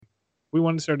we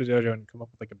wanted to start a dojo and come up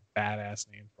with like a badass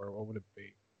name for it, what would it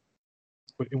be?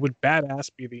 Would badass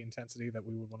be the intensity that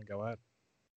we would want to go at?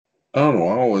 I don't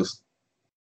know.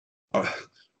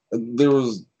 There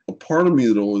was a part of me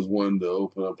that always wanted to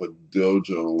open up a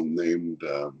dojo named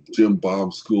Jim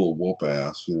Bob's School of Whoop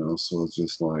Ass, so it's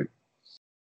just like,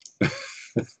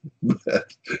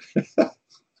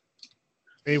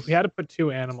 If we had to put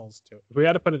two animals to it, if we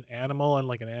had to put an animal and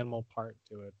like an animal part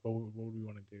to it, what would we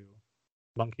want to do?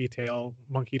 Monkey tail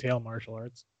martial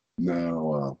arts?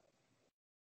 No,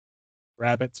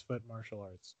 Rabbit's foot martial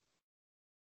arts?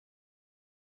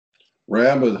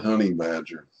 Rabbit Honey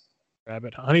Badger.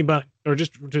 Rabbit honey bunny, or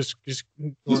just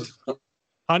or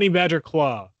honey badger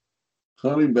claw.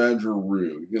 Honey Badger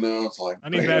Roo. It's like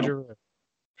Honey bam. badger Roo.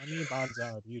 Honey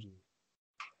Bonzai Beauty.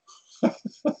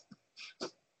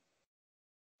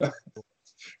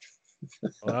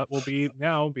 Well, that will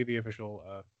be the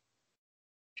official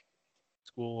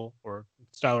school or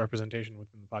style representation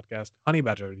within the podcast. Honey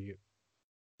Badger to you.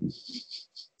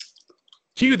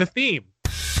 Cue the theme.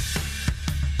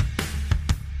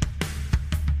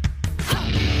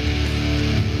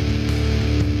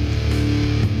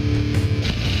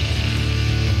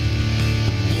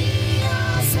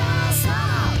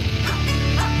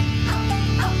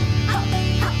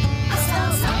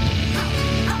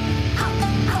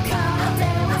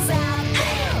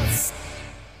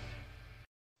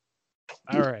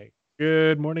 All right.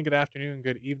 Good morning, good afternoon,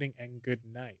 good evening, and good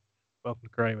night. Welcome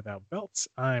to Karate Without Belts.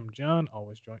 I'm John,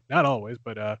 not always,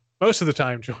 but most of the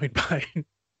time joined by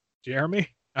Jeremy.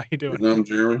 How you doing? I'm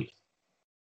Jeremy.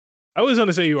 I was going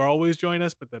to say you always join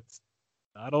us, but that's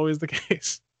not always the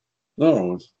case.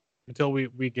 No. Until we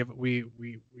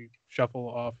shuffle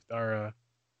off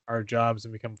our jobs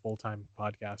and become full-time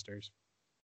podcasters.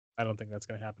 I don't think that's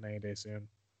going to happen any day soon.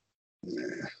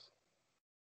 Yeah.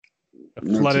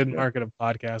 The flooded market of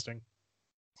podcasting.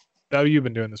 How have you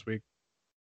been doing this week?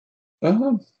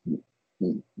 Not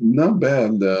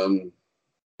bad.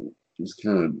 Just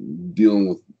kind of dealing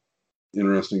with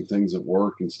interesting things at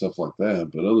work and stuff like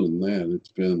that. But other than that, it's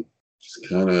been just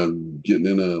kind of getting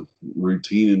in a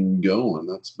routine and going.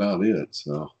 That's about it.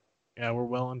 So yeah, we're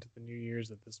well into the New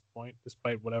Year's at this point,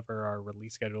 despite whatever our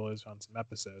release schedule is on some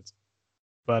episodes.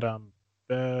 But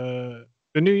the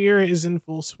New Year is in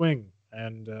full swing,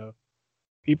 and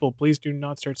people, please do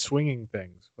not start swinging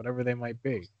things, whatever they might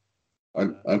be.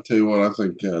 I tell you what, I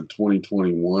think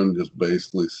 2021 just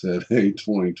basically said, "Hey,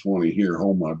 2020, here,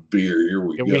 hold my beer. Here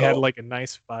we go." We had like a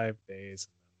nice 5 days.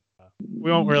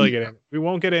 We won't really get in. We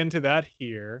won't get into that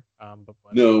here. But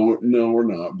no, we're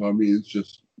not. But I mean, it's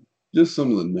just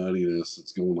some of the nuttiness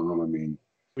that's going on. I mean,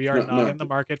 we are not in the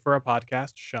market for a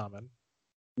podcast shaman.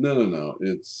 No.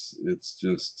 It's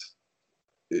just.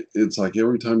 It's like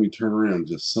every time you turn around,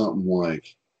 just something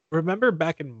like. Remember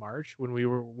back in March when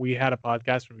we had a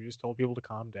podcast where we just told people to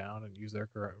calm down and use their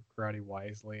karate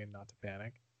wisely and not to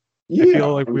panic? Yeah, I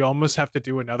feel like we almost have to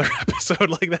do another episode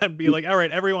like that and be like, all right,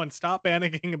 everyone, stop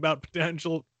panicking about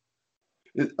potential.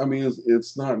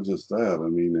 It's not just that. I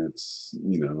mean, it's,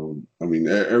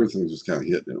 everything's just kind of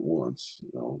hitting at once,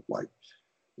 like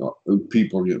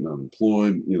people are getting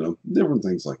unemployed, different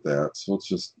things like that. So it's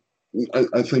just,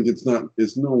 I think it's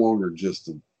no longer just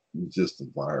a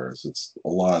virus. It's a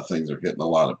lot of things are hitting a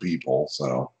lot of people.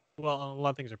 So a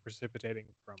lot of things are precipitating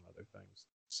from other things.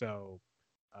 So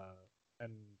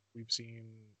and we've seen,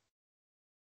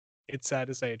 it's sad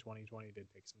to say 2020 did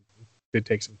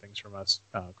take some things from us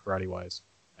karate wise.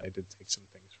 It did take some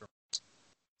things from us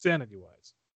sanity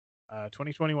wise.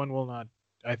 2021 will not.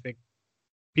 I think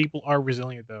people are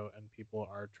resilient though, and people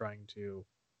are trying to,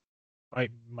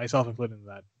 myself included in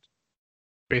that,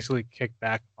 basically kick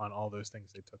back on all those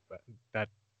things they took that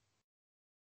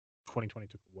 2020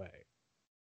 took away,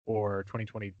 or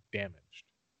 2020 damaged.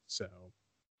 So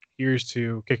here's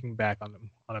to kicking back on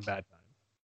them on a bad time,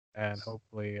 and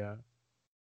hopefully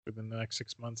within the next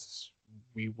 6 months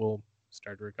we will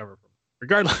start to recover from it.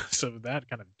 Regardless of that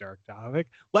kind of dark topic,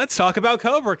 let's talk about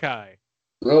Cobra Kai.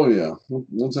 Oh yeah,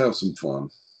 let's have some fun.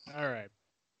 All right,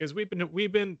 because we've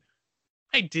been.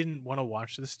 I didn't want to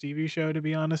watch this TV show, to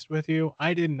be honest with you.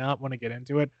 I did not want to get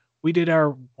into it. We did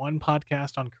our one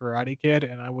podcast on Karate Kid,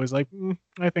 and I was like,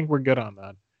 I think we're good on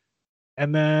that.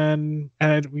 And then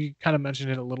we kind of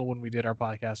mentioned it a little when we did our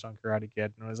podcast on Karate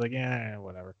Kid, and I was like, yeah,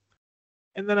 whatever.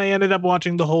 And then I ended up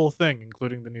watching the whole thing,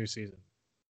 including the new season.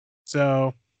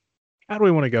 So how do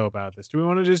we want to go about this? Do we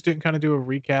want to just kind of do a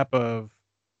recap of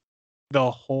the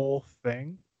whole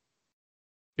thing?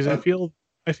 Because I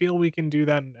feel we can do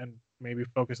that and maybe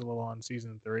focus a little on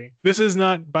season 3. This is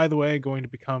not, by the way, going to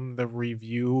become the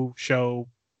review show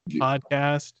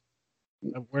podcast.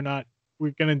 We're going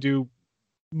to do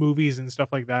movies and stuff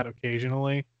like that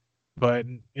occasionally, but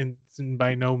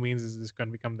by no means is this going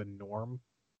to become the norm.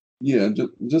 Yeah,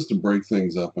 just to break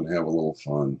things up and have a little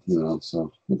fun,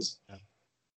 So it's Yeah.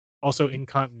 Also, in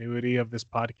continuity of this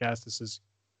podcast, this is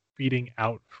feeding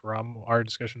out from our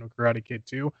discussion of Karate Kid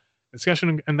 2.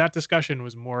 That discussion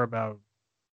was more about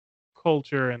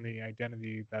culture and the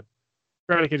identity that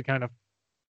Karate Kid kind of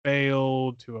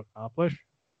failed to accomplish.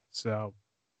 So,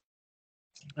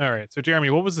 all right. So,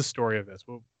 Jeremy, what was the story of this?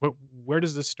 Where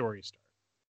does this story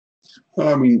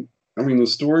start? I mean, the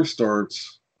story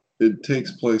starts. It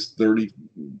takes place 30,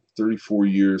 34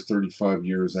 years, 35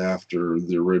 years after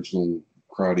the original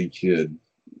Karate Kid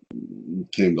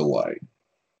came to light,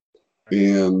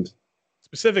 and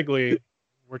Specifically,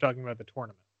 we're talking about the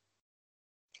tournament.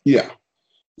 yeah,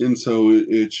 and so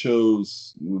it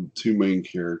shows the two main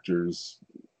characters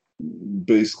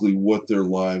basically what their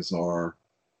lives are,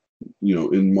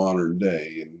 in modern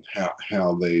day, and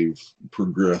how they've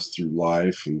progressed through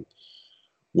life and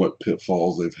what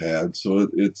pitfalls they've had. So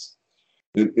it's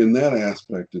in that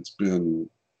aspect, it's been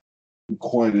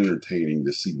quite entertaining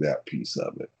to see that piece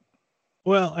of it.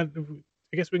 Well, I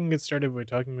guess we can get started by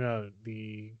talking about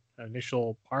the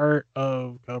initial part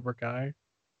of Cobra Kai,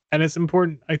 and it's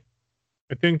important. I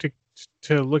think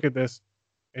to look at this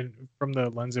and from the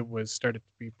lens it was started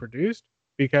to be produced,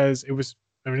 because it was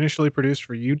initially produced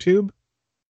for YouTube,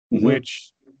 Mm-hmm.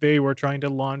 which they were trying to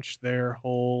launch their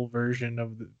whole version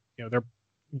of they're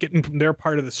getting their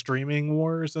part of the streaming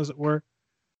wars, as it were.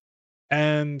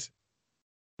 And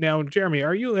now, Jeremy,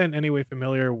 are you in any way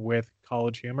familiar with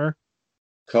College Humor?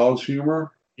 College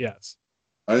Humor? Yes.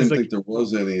 I didn't think there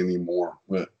was any anymore,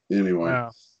 but anyway.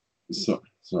 No. So,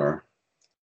 sorry.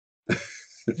 Did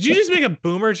you just make a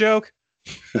boomer joke?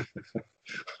 I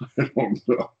don't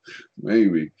know.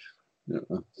 Maybe. Yeah.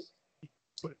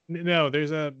 But no,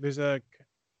 there's a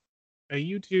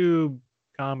YouTube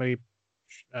comedy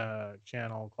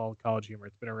channel called College Humor.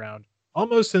 It's been around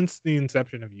almost since the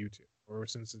inception of YouTube, or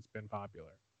since it's been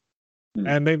popular.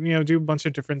 And they do a bunch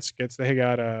of different skits. They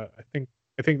got I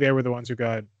think they were the ones who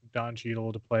got Don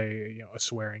Cheadle to play a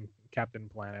swearing Captain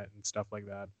Planet and stuff like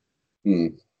that.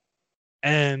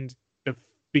 And the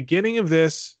beginning of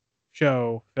this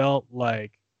show felt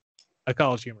like a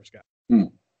College Humor sketch.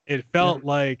 It felt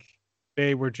like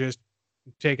they were just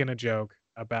taking a joke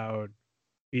about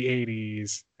the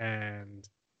 80s, and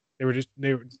and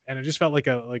it just felt like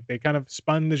they kind of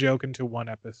spun the joke into one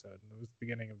episode, and it was the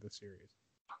beginning of the series.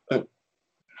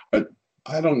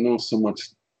 I don't know so much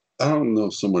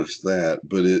that,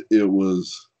 but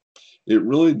it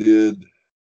really did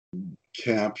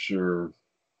capture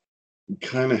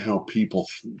kind of how people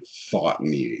thought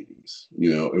in the 80s.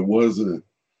 It wasn't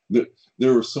that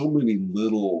there were so many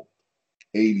little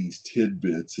 80s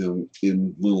tidbits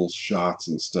in little shots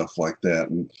and stuff like that,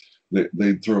 and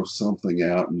they'd throw something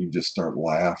out and you just start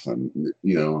laughing, and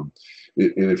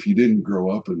if you didn't grow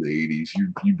up in the 80s,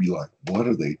 you'd be like, what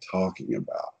are they talking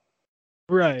about?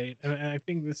 Right. And I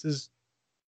think this is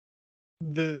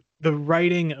the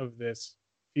writing of this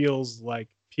feels like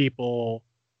people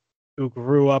who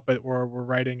grew up or were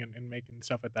writing and making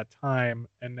stuff at that time,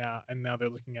 and now they're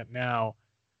looking at now,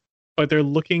 but they're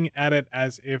looking at it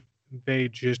as if they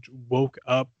just woke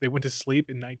up. They went to sleep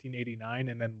in 1989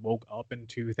 and then woke up in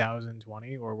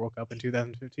 2020, or woke up in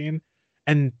 2015.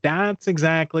 And that's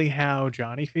exactly how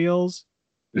Johnny feels.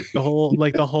 The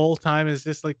whole time is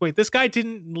just like, wait, this guy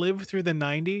didn't live through the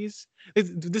 90s.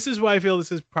 This is why I feel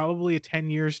this is probably 10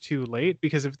 years too late,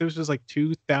 because if this was like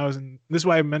 2000, this is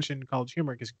why I mentioned College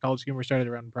Humor, because College Humor started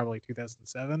around probably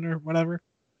 2007 or whatever.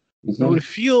 So it would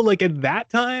feel like at that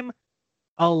time,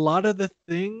 a lot of the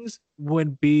things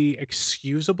would be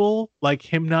excusable, like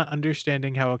him not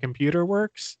understanding how a computer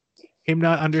works, him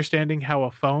not understanding how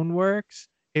a phone works,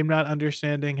 him not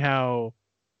understanding how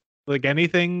like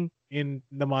anything in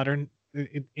the modern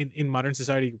in modern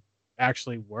society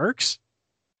actually works.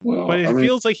 Well, but it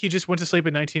feels like he just went to sleep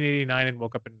in 1989 and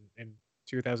woke up in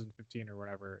 2015 or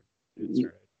whatever it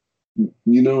started.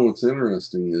 What's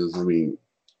interesting is,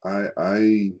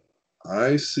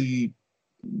 I see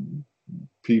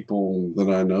people that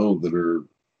I know that are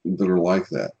like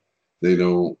that. They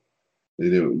don't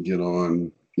get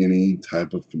on any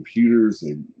type of computers.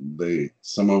 They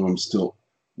some of them still,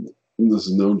 this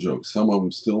is no joke, some of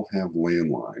them still have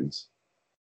landlines.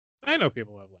 I know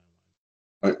people who have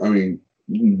landlines. I mean,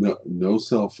 no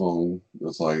cell phone.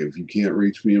 It's like, if you can't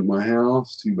reach me at my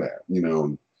house, too bad,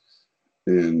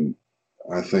 and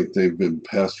I think they've been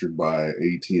pestered by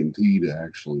AT&T to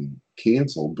actually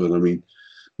cancel. But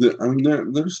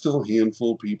there's still a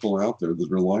handful of people out there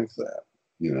that are like that,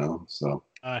 So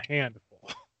A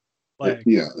handful. Like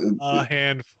yeah, a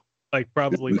handful, like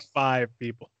probably it, 5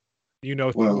 people. You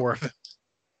know, well, 4 of them.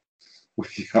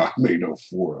 yeah, I may know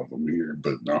 4 of them here,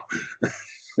 but no,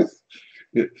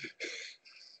 it,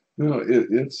 no,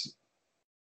 it's.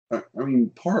 I mean,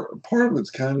 part of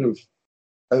it's kind of.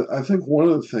 I think one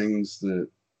of the things that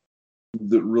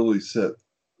really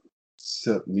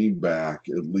set me back,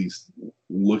 at least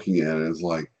looking at it, is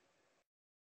like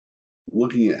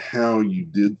looking at how you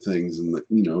did things in the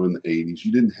 80s.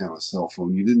 You didn't have a cell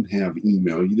phone, you didn't have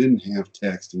email, you didn't have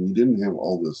texting, you didn't have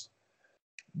all this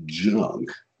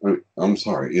junk. I'm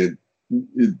sorry, it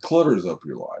clutters up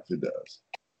your life. It does.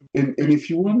 And if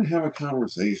you want to have a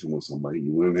conversation with somebody,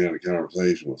 you went and had a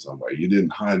conversation with somebody. You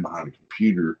didn't hide behind a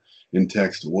computer and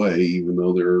text away, even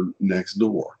though they're next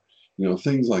door.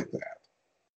 Things like that.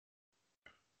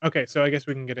 Okay, so I guess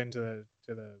we can get into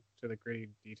the gritty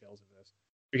details of this,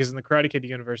 because in the Karate Kid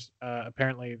universe,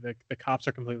 apparently the cops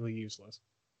are completely useless.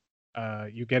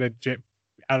 You get a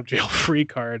out of jail free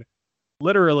card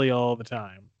literally all the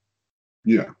time.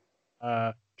 Yeah.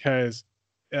 Because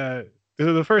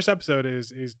the first episode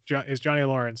is Johnny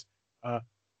Lawrence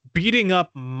beating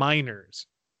up minors,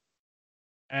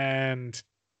 and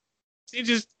he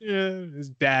just his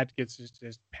dad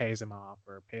just pays him off,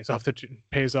 or pays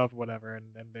off whatever,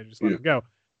 and they just let him go.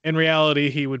 In reality,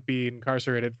 he would be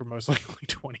incarcerated for most likely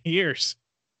 20 years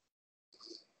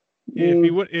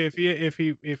if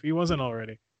he wasn't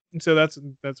already. And so that's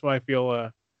why I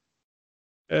feel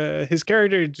his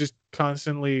character just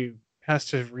constantly has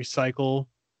to recycle.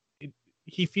 It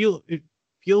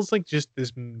feels like just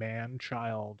this man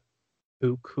child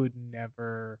who could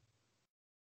never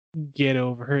get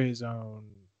over his own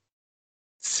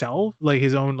self, like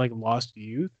his own like lost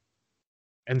youth,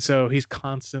 and so he's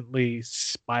constantly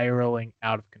spiraling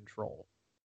out of control.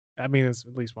 I mean, that's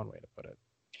at least one way to put it.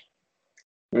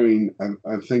 I mean,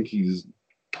 I think he's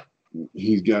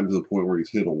gotten to the point where he's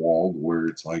hit a wall where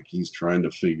it's like he's trying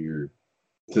to figure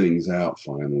things out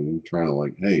finally, trying to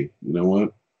like, hey, you know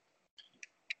what?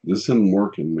 This isn't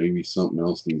working. Maybe something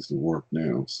else needs to work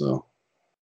now. So,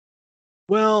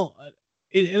 well,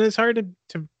 and it's hard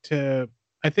to.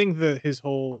 I think that his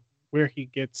whole where he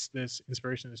gets this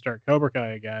inspiration to start Cobra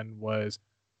Kai again was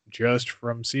just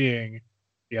from seeing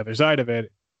the other side of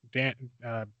it. Dan,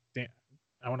 I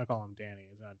want to call him Danny.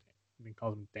 It's not. He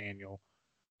calls him Daniel.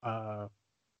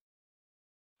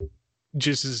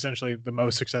 Just is essentially the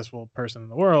most successful person in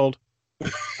the world.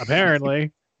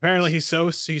 Apparently, he's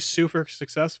super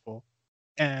successful,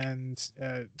 and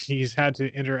he's had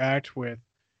to interact with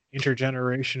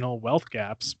intergenerational wealth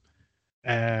gaps,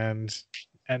 and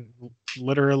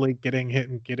literally getting hit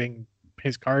and getting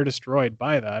his car destroyed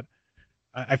by that.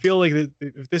 I feel like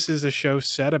if this is a show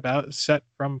set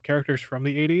from characters from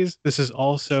the 80s, this is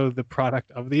also the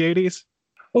product of the 80s.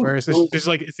 Whereas it's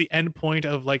like it's the end point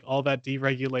of like all that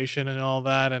deregulation and all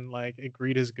that, and like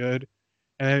greed is good.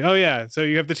 And oh yeah, so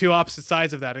you have the two opposite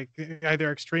sides of that: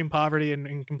 either extreme poverty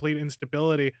and complete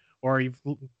instability, or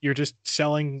you're just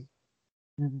selling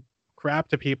crap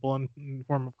to people in the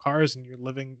form of cars, and you're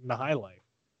living the high life.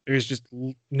 There's just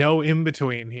no in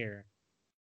between here.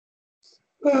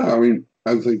 I mean,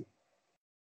 I think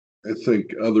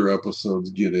other episodes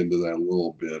get into that a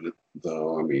little bit,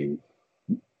 though. I mean,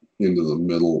 into the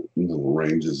middle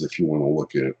ranges if you want to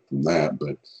look at it from that.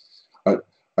 But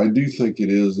I do think it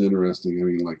is interesting. I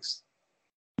mean,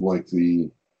 like the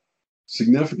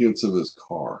significance of his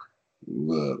car,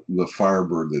 the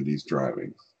Firebird that he's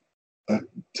driving. A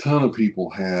ton of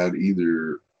people had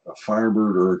either a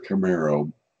Firebird or a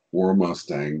Camaro or a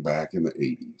Mustang back in the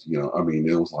 80s. I mean,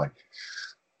 it was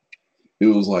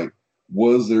like,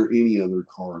 was there any other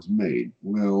cars made?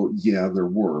 Well, yeah, there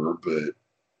were, but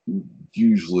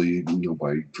usually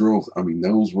nobody drove. I mean,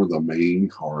 those were the main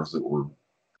cars that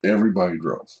everybody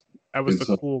drove. Those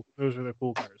were the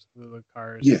cool cars. The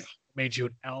cars yeah. that made you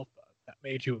an alpha, that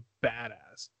made you a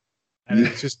badass. And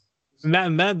it's just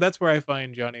that's where I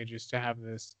find Johnny just to have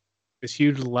this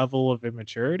huge level of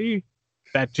immaturity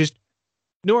that just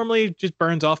normally just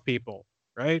burns off people,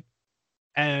 right?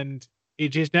 And it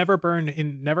just never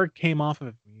never came off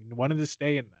of me. He wanted to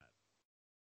stay in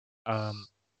that.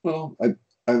 Well,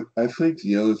 I think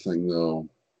the other thing though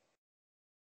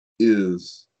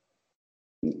is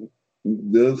the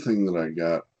other thing that I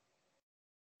got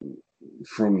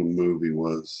from the movie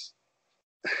was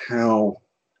how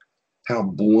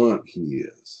blunt he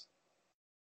is.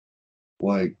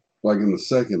 Like in the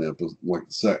second episode,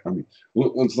 I mean,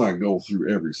 let's not go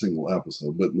through every single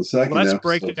episode, but in the second let's episode,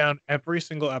 break down every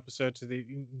single episode to the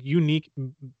unique,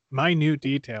 minute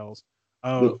details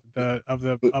of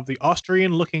the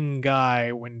Austrian looking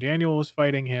guy when Daniel was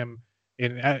fighting him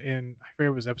I forget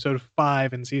it was episode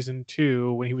 5 in season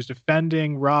 2 when he was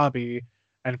defending Robbie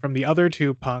and from the other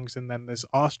two punks, and then this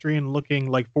Austrian looking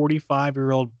like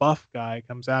 45-year-old buff guy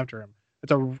comes after him.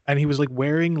 And he was like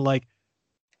wearing like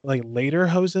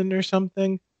lederhosen or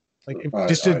something.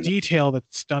 Just a I detail that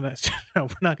stunned us. No,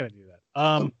 we're not gonna do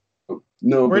that.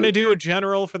 no, We're gonna but do a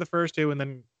general for the first two, and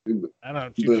then I don't know,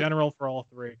 do but general for all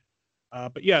three.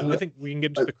 But yeah, I think we can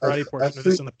get into the I karate portion of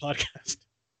this in the podcast.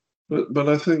 but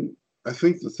I think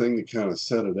the thing that kind of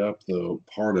set it up, though,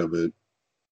 part of it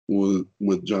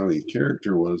with Johnny's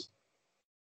character was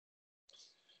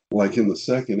like in the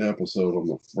second episode on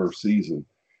the first season,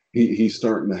 he's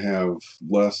starting to have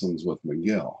lessons with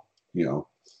Miguel, you know,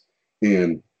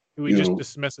 and Who he just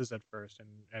dismisses at first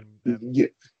and yeah,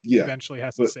 yeah, eventually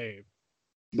has to save.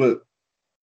 But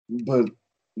the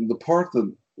part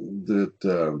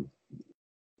that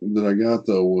I got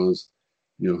though was,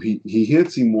 you know, he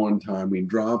hits him one time, he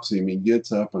drops him, he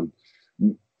gets up and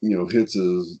hits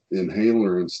his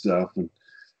inhaler and stuff, and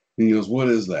he goes, "What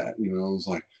is that?" You know, it's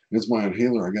like, "It's my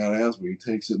inhaler. I got asthma." He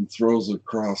takes it and throws it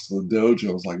across the dojo.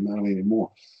 I was like, "Not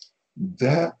anymore."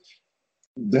 That's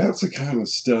the kind of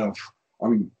stuff. I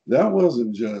mean, that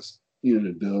wasn't just in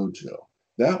a dojo.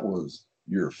 That was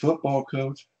your football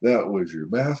coach. That was your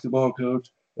basketball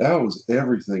coach. That was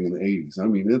everything in the 80s. I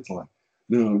mean, it's like,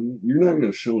 no, you're not going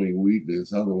to show any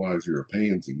weakness. Otherwise, you're a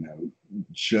pansy. Now,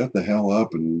 shut the hell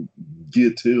up and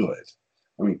get to it.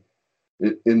 I mean,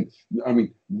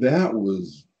 that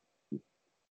was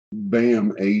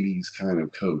bam 80s kind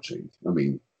of coaching. I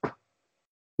mean,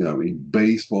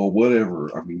 baseball,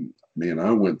 whatever. I mean, man,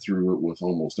 I went through it with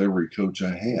almost every coach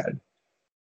I had.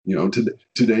 You know,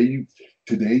 today you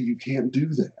can't do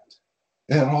that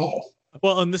at all.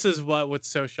 Well, and this is what's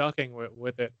so shocking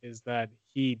with it is that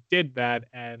he did that,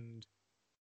 and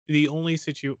the only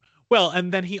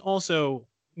and then he also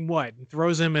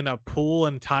throws him in a pool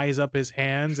and ties up his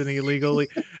hands and illegally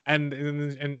and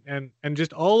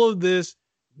just all of this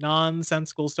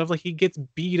nonsensical stuff. Like he gets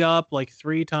beat up like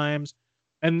 3 times,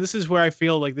 and this is where I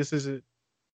feel like the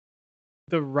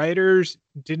writers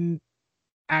didn't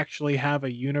actually have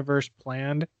a universe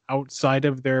planned outside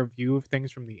of their view of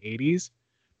things from the 80s,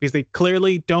 because they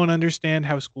clearly don't understand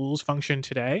how schools function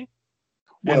today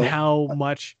and how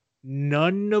much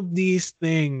none of these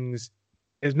things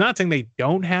is not saying they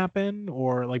don't happen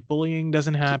or like bullying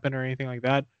doesn't happen or anything like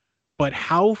that, but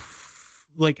how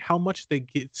much they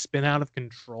get spin out of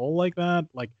control like that,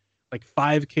 like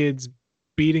 5 kids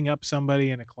beating up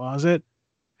somebody in a closet,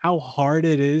 how hard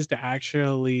it is to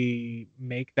actually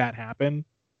make that happen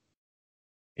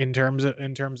in terms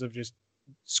of just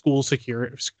school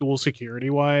security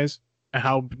wise, and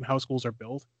how schools are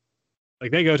built.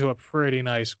 Like they go to a pretty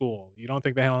nice school. You don't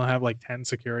think they don't have like 10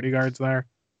 security guards there?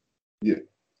 Yeah.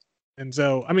 And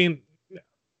so, I mean,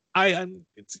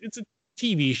 it's a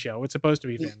TV show. It's supposed to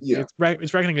be fantasy. Yeah.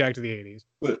 It's reckoning back to the 80s.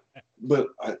 But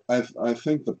I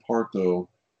think the part though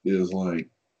is like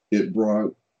it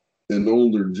brought an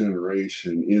older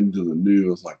generation into the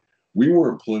new. It's like we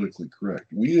weren't politically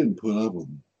correct. We didn't put up with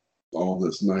all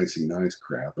this nicey nice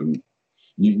crap. And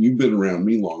you've been around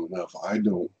me long enough. I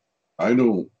don't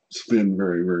spin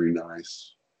very, very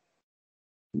nice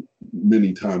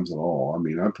many times at all. I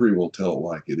mean, I pretty well tell it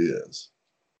like it is.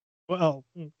 Well,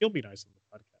 you'll be nice on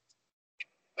the podcast.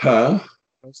 Huh?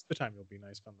 Most of the time, you'll be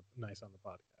nice on the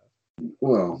podcast.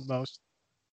 Well, most.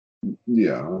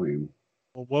 Yeah, I mean,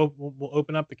 we'll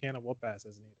open up the can of whoop ass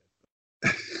as needed.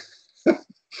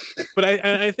 But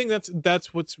I think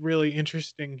that's what's really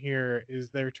interesting here is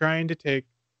they're trying to take.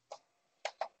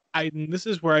 This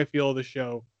is where I feel the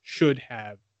show should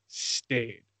have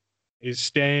stayed, is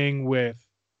staying with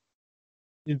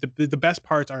the best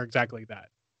parts are exactly that,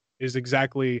 is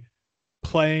exactly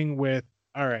playing with,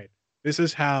 all right, this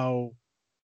is how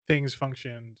things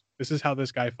functioned, this is how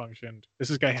this guy functioned,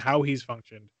 how he's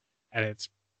functioned, and it's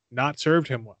not served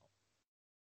him well,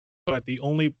 but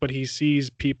he sees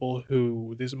people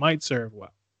who this might serve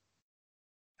well,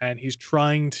 and he's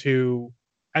trying to,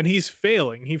 and he's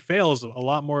failing. He fails a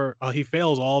lot more. He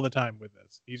fails all the time with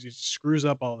this. He just screws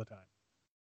up all the time.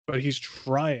 But he's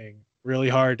trying really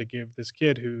hard to give this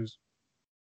kid who's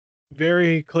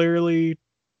very clearly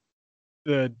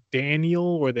the Daniel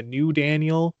or the new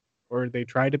Daniel, or they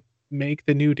try to make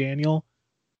the new Daniel,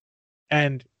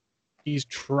 and he's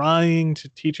trying to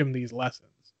teach him these lessons.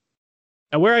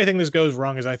 Now, where I think this goes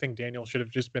wrong is I think Daniel should have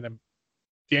just been a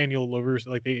Daniel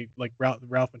LaRusso, like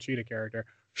Ralph Machida character,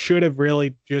 should have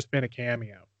really just been a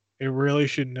cameo. He really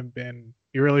shouldn't have been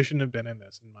in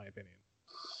this, in my opinion,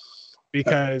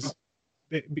 because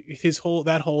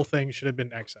that whole thing should have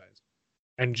been excised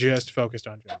and just focused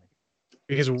on Johnny,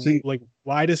 Because See, like,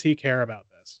 why does he care about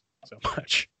this so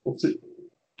much? well, see,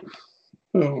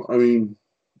 well, I mean,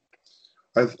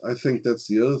 I think that's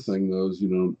the other thing though is,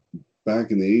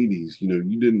 back in the 80s,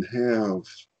 you didn't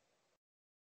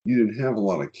have a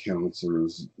lot of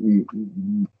counselors,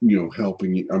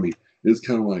 helping you. I mean, it's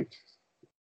kind of like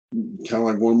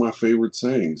one of my favorite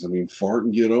sayings. I mean, fart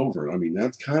and get over it. I mean,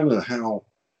 that's kind of how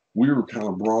we were kind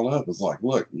of brought up. It's like,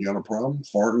 look, you got a problem,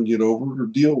 fart and get over it or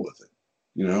deal with it,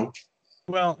 you know?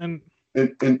 Well, and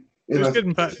And I there's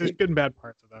think, good and bad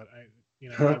parts of that.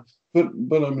 huh,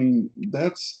 but I mean,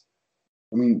 that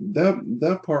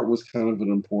part was kind of an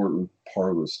important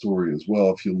part of the story as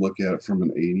well. If you look at it from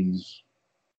an 80s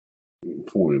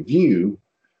point of view,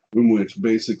 in which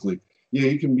basically, yeah,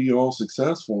 you can be all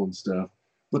successful and stuff,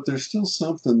 but there's still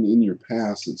something in your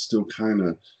past that still kind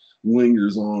of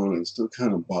lingers on and still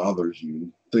kind of bothers you,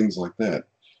 things like that.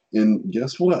 And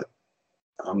guess what?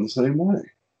 I'm the same way.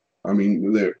 I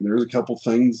mean, there's a couple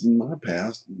things in my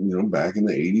past, back in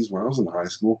the 80s when I was in high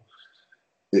school.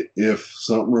 If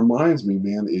something reminds me,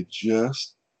 man, it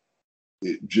just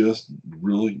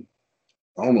really,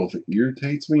 I don't know if it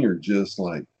irritates me or just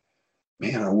like,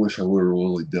 man, I wish I would have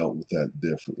really dealt with that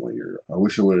differently, or I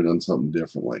wish I would have done something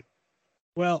differently.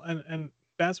 well, and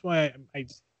that's why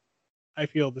I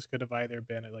feel this could have either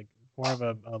been like more of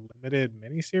a limited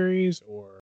miniseries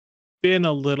or been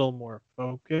a little more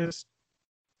focused.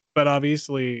 But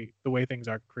obviously, the way things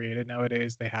are created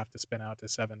nowadays, they have to spin out to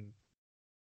 7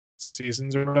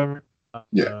 seasons or whatever.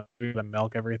 Yeah. We gotta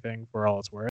milk everything for all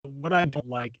it's worth. What I don't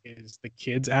like is the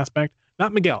kids aspect.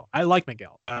 Not Miguel. I like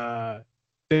Miguel.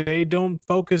 They don't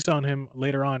focus on him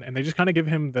later on, and they just kind of give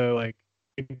him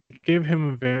give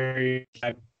him very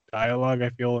bad dialogue. I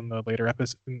feel in the later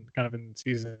episode, kind of in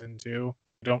season 2,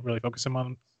 don't really focus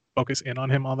in on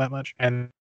him all that much. And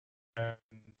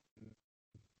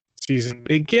season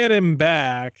they get him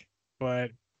back,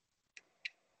 but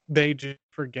they just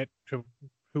forget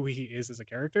who he is as a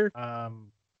character.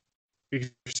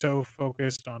 Because you're so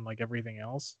focused on like everything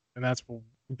else, and that's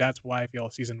why I feel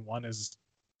season 1 is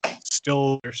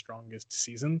still their strongest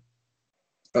season.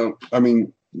 I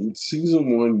mean,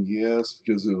 season one, yes,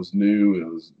 because it was new,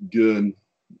 it was good,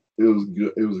 it was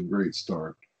good, it was a great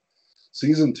start.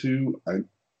 Season two,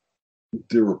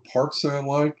 there were parts that I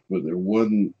liked, but there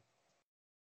wasn't.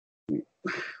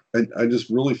 I just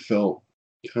really felt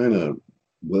kind of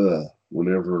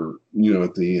whenever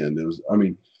at the end it was. I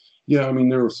mean, yeah, I mean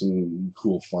there were some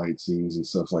cool fight scenes and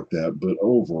stuff like that, but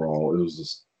overall it was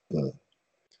just the.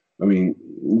 I mean,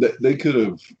 they could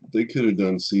have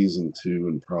done season two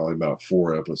in probably about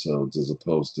 4 episodes as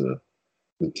opposed to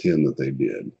the 10 that they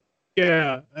did.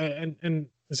 Yeah, and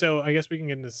so I guess we can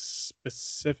get into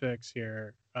specifics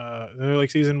here. They're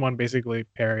like season 1 basically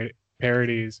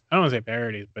parodies. I don't want to say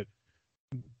parodies, but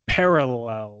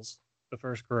parallels the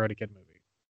first Karate Kid movie.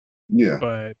 Yeah.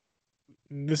 But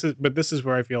this is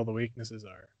where I feel the weaknesses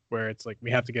are, where it's like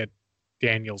we have to get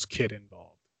Daniel's kid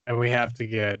involved, and we have to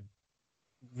get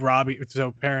Robbie. So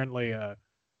apparently,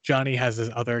 Johnny has this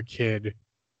other kid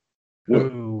Well,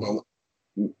 who,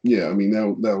 well, yeah. I mean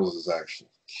that was his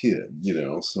actual kid,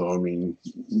 So I mean,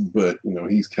 but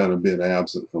he's kind of been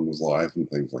absent from his life and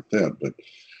things like that. But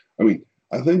I mean,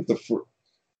 I think the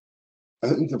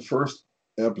first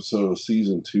episode of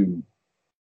season two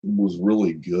was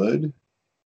really good,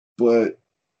 but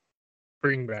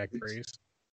bring back Freeze.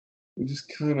 it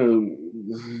just kind of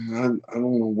I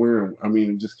don't know where. I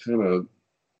mean, it just kind of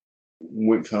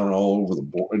went kind of all over the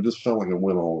board. It just felt like it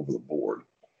went all over the board.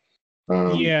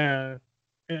 Um, Yeah,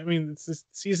 I mean, it's just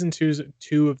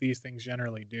two of these things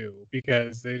generally do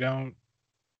because they don't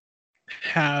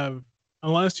have,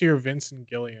 unless you're Vincent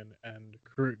Gillian and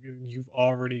you've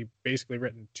already basically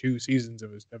written 2 seasons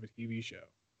of a TV show,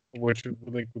 which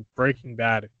like with Breaking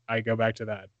Bad, I go back to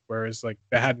that. Whereas like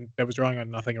that was drawing on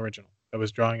nothing original. That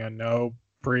was drawing on no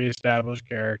pre-established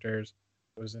characters.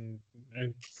 It was in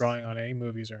drawing on any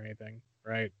movies or anything,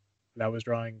 right? That was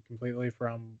drawing completely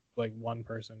from like one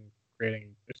person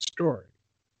creating a story.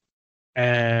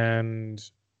 And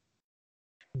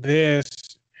this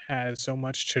has so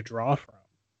much to draw from,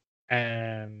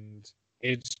 and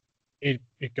it's it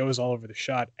goes all over the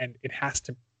shot, and it has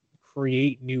to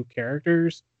create new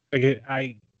characters. Like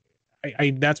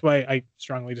that's why I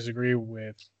strongly disagree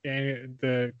with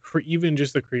even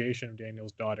just the creation of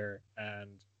Daniel's daughter and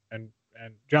and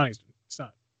Johnny's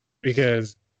son,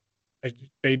 because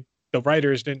they the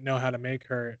writers didn't know how to make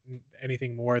her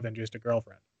anything more than just a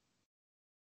girlfriend.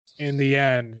 In the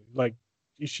end, like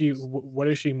what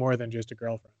is she more than just a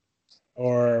girlfriend?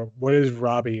 Or what is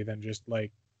Robbie than just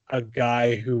like a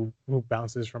guy who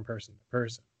bounces from person to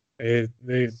person? They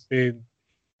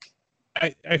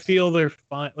I feel they're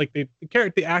fine. Like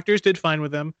the actors did fine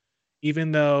with them,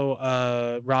 even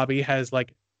though Robbie has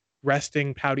like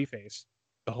resting pouty face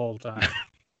the whole time.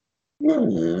 Yeah,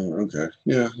 okay,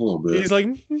 yeah, a little bit. He's like,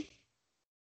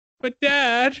 but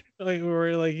Dad, like,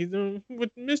 or like he's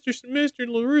with Mister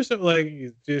Larusso, like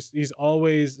he's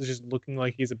always just looking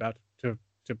like he's about to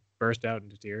burst out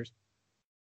into tears,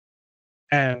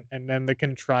 and then the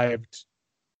contrived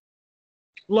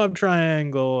love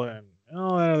triangle and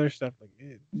all that other stuff, like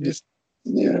it just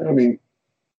Yeah, I mean,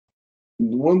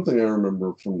 the one thing I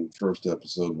remember from the first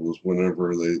episode was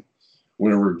whenever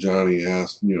Johnny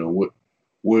asked, what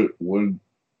what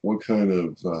what kind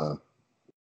of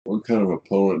what kind of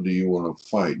opponent do you want to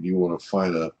fight? Do you want to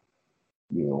fight a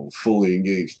fully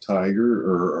engaged tiger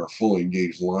or a fully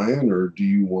engaged lion, or do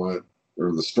you want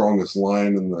or the strongest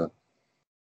lion in the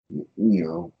you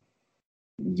know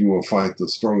do you want to fight the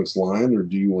strongest lion, or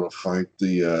do you want to fight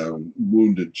the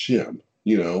wounded chimp?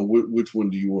 Which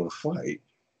one do you want to fight?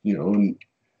 And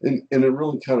it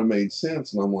really kind of made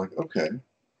sense, and I'm like, okay,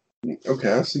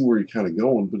 I see where you're kind of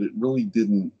going, but it really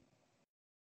didn't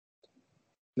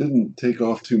take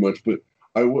off too much. But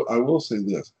I will say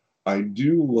this: I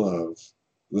do love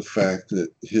the fact that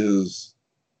his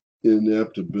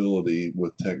inept ability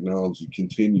with technology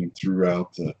continued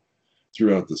throughout the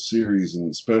series,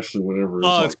 and especially whenever it's oh,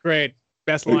 like, it's great,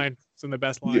 best line, some of the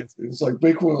best yeah, lines. it's like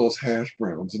make one of those hash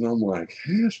browns, and I'm like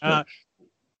hash browns. Uh,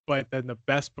 but then the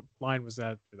best line was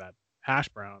that for that hash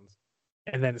browns,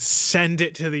 and then send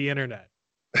it to the internet.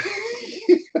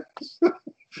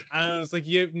 I was like,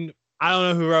 I don't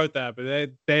know who wrote that,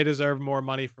 but they deserve more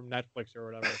money from Netflix or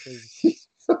whatever.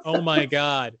 Oh my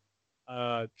god,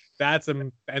 that's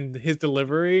and his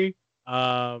delivery.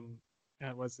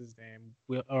 What's his name?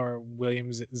 William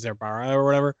Zerbara or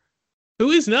whatever, who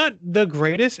is not the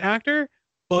greatest actor,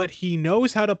 but he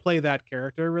knows how to play that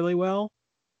character really well.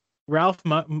 Ralph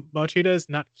Mochida is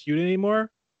not cute anymore,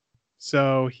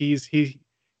 so he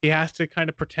has to kind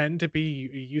of pretend to be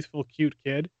a youthful, cute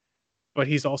kid, but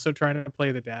he's also trying to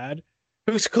play the dad,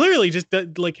 who's clearly just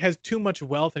like has too much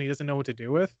wealth and he doesn't know what to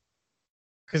do with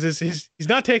because he's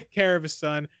not taking care of his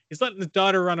son. He's letting his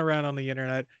daughter run around on the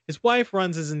internet. His wife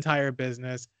runs his entire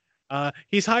business.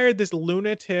 He's hired this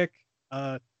lunatic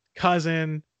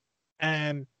cousin,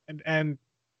 and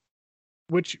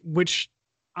which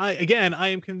I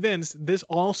am convinced this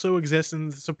also exists in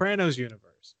the Sopranos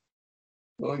universe.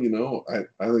 Well,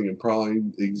 I think it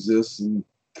probably exists in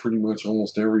pretty much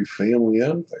almost every family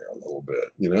out there a little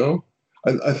bit.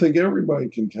 I think everybody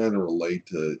can kind of relate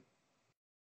to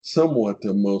somewhat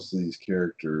to most of these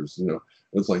characters.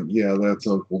 It's like, yeah, that's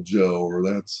Uncle Joe or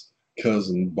that's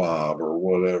cousin Bob or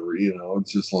whatever.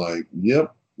 It's just like,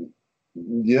 yep,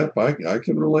 I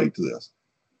can relate to this.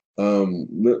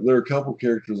 There are a couple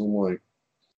characters I'm like,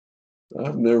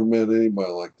 I've never met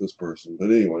anybody like this person, but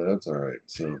anyway, that's all right.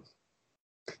 So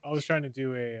I was trying to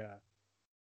do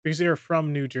because they're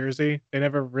from New Jersey. They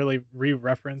never really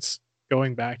re-reference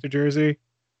going back to Jersey,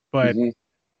 but mhm.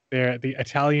 they're the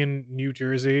Italian New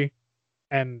Jersey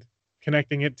and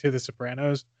connecting it to the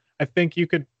Sopranos. I think you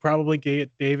could probably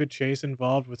get David Chase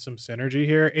involved with some synergy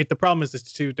here. The problem is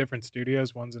it's two different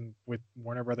studios. One's with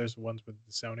Warner Brothers, one's with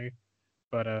Sony.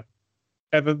 But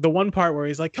the one part where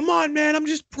he's like, "Come on, man, I'm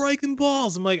just breaking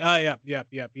balls." I'm like, "Ah,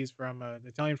 yeah. He's from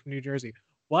Italian from New Jersey.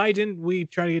 Why didn't we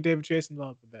try to get David Chase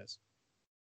involved with this?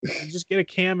 Just get a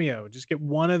cameo. Just get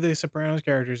one of the Sopranos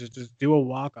characters to just do a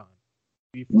walk on.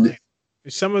 Be fine."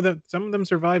 Some of them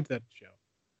survived that show.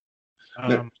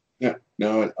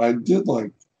 Now, I did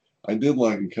like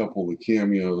a couple of the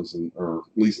cameos, or at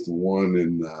least the one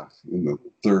in the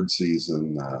third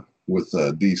season with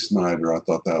Dee Snider. I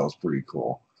thought that was pretty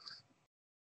cool.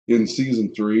 In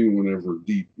season 3,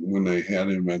 when they had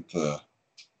him at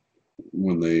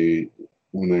when they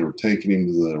were taking him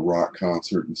to the rock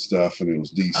concert and stuff, and it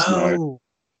was Dee Snider. Oh,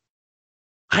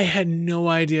 I had no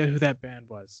idea who that band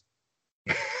was.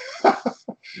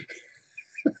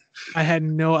 I had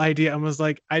no idea. I was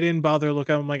like, I didn't bother to look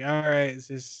up. I'm like, all right, it's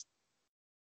just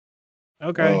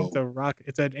okay. Oh, It's a rock.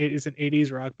 It's an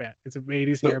 80s rock band. It's an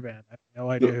 80s the, hair band. I have no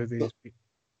idea the, who these people.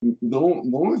 the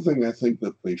only thing I think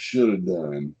that they should have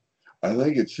done, I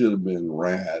think it should have been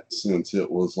Rat, since it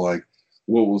was like,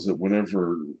 what was it?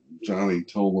 Whenever Johnny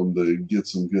told him to get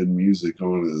some good music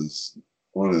on his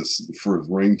for his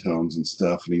ringtones and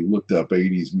stuff, and he looked up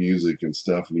 '80s music and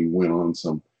stuff, and he went on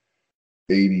some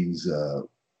 '80s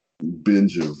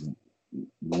binge of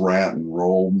rat and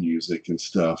roll music and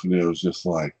stuff, and it was just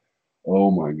like,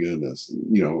 oh my goodness.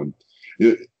 And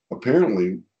it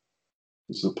apparently,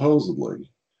 supposedly,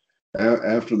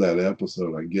 after that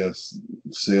episode, I guess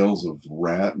sales of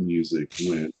rat music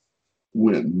went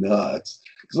went nuts.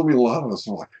 Because I mean, a lot of us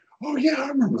were like, "Oh yeah, I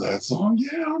remember that song.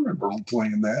 Yeah, I remember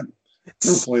playing that. I remember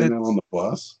It's playing that on that's the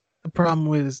bus." the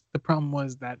problem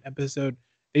was that episode.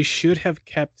 They should have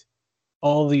kept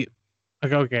all the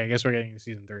like. Okay, I guess we're getting to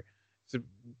season 3. So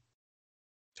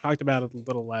talked about it a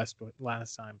little last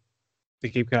time to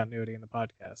keep continuity in the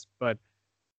podcast, but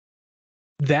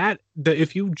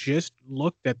if you just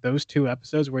looked at those 2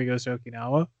 episodes where he goes to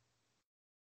Okinawa,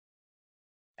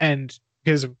 and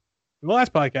because the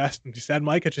last podcast, he said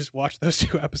Mike had just watched those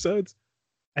 2 episodes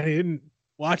and he didn't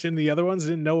watch any of the other ones,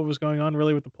 didn't know what was going on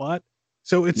really with the plot.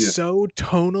 So it's Yeah, so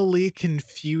tonally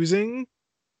confusing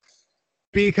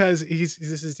because this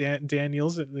is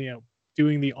Daniels,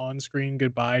 doing the on-screen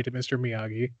goodbye to Mr.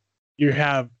 Miyagi. You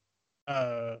have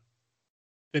uh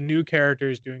the new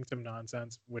characters doing some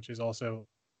nonsense, which is also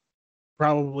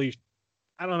probably,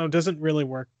 I don't know, doesn't really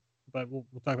work, but we'll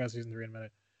talk about season 3 in a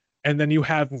minute. And then you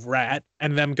have Rat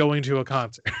and them going to a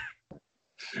concert,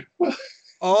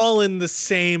 all in the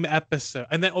same episode.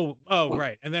 And then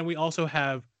right, and then we also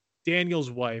have Daniel's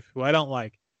wife, who I don't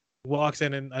like, walks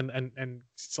in and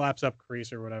slaps up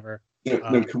Kreese or whatever. no,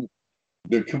 no, Uh, come,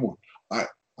 no, come on. I,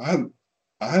 I,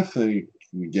 I think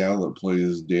the gal that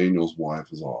plays Daniel's wife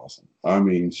is awesome. I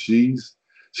mean, she's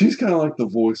kind of like the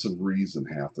voice of reason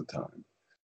half the time.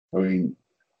 I mean,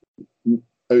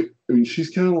 I mean, she's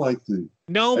kind of like the.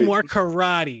 no I, more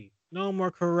karate. No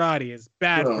more karate. It's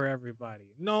bad well, for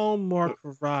everybody. No more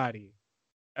karate.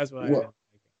 That's what I well, didn't like.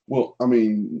 well. I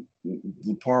mean,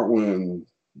 the part when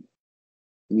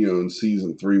in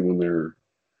season 3 when they're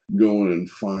going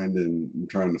and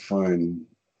trying to find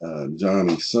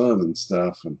Johnny's son and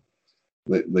stuff, and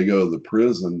they go to the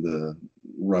prison to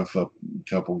rough up a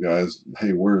couple guys.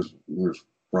 Hey, where's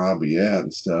Robbie at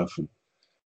and stuff,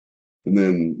 and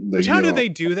then they Which, how get do on. they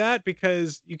do that?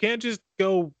 Because you can't just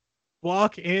go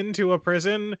walk into a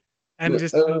prison and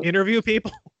just Uh, interview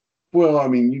people. well, I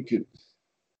mean, you could.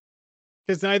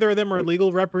 Because neither of them are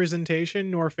legal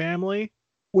representation nor family.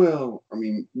 Well, I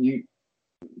mean, you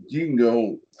can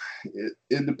go.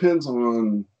 It depends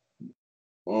on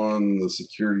the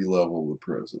security level of the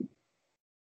prison.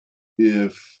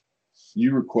 If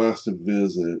you request a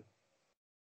visit,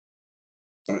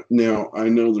 now I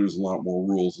know there's a lot more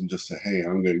rules than just say, "Hey,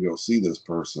 I'm going to go see this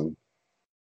person."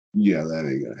 Yeah, that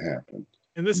ain't going to happen.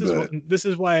 And But this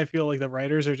is why I feel like the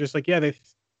writers are just like, yeah, they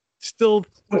still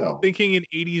well, thinking in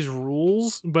 80s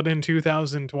rules, but in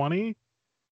 2020.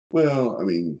 I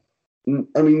mean,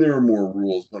 there are more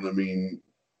rules, but I mean,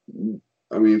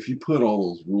 if you put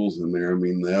all those rules in there, I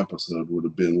mean, the episode would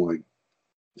have been like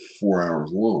 4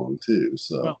 hours long too.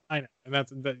 So Well, I know, and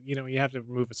that's that. You have to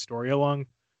move a story along,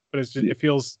 but it's just yeah, it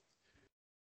feels.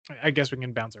 I guess we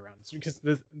can bounce around this because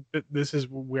this is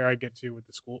where I get to with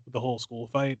the whole school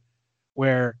fight,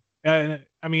 where I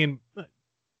mean,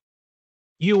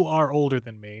 you are older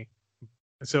than me,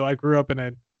 so I grew up in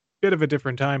a bit of a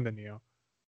different time than you.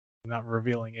 I'm not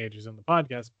revealing ages on the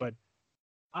podcast, but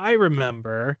I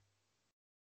remember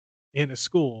in a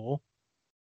school,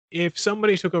 if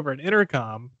somebody took over an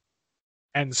intercom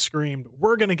and screamed,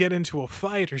 "We're going to get into a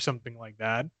fight" or something like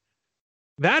that,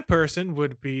 that person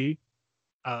would be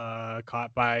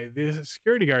caught by the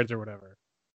security guards or whatever.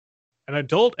 An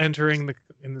adult entering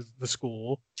the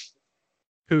school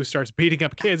who starts beating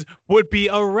up kids would be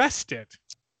arrested.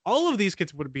 All of these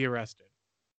kids would be arrested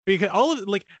because all of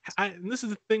like, and this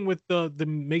is the thing with the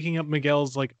making up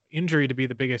Miguel's like injury to be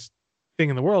the biggest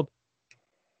thing in the world.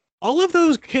 All of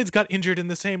those kids got injured in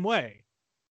the same way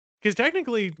because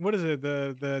technically, what is it?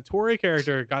 The Tori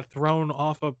character got thrown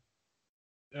off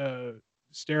a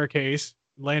staircase,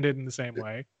 landed in the same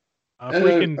way. and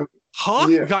Freaking Hawk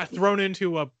yeah, got thrown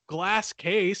into a glass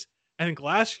case and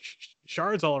glass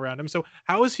shards all around him. So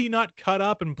how is he not cut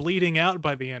up and bleeding out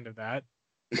by the end of that?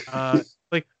 Uh,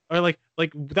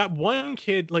 like that one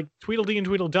kid, like Tweedledee and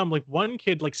Tweedledum, like one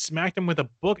kid like smacked him with a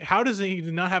book. How does he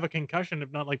not have a concussion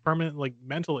if not like permanent like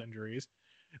mental injuries?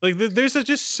 Like there's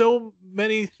just so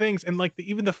many things, and like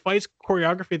even the fights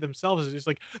choreography themselves is just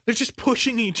like they're just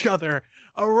pushing each other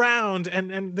around,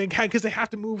 and they because they have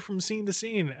to move from scene to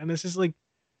scene, and it's just like,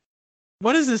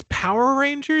 what is this, Power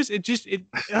Rangers? It just it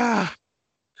ah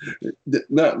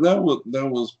that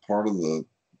was part of the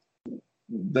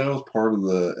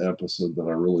episode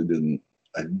that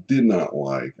I did not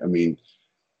like. I mean,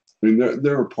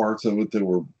 there were parts of it that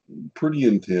were pretty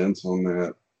intense on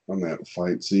that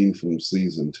fight scene from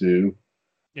season 2,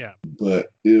 yeah.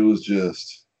 but it was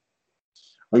just.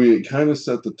 I mean, it kind of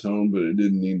set the tone, but it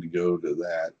didn't need to go to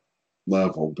that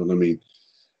level. But I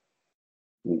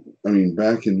mean,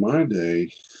 back in my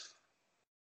day,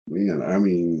 man, I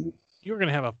mean, You were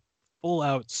gonna have a full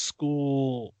out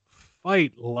school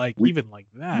fight like We even like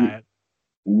we, that.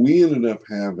 we ended up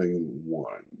having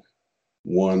one.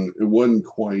 It wasn't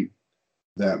quite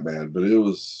that bad, but it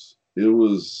was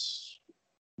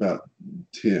about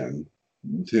 10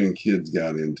 kids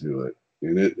got into it,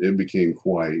 and it became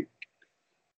quite,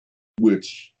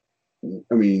 which,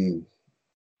 I mean,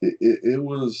 it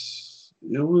was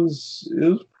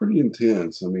pretty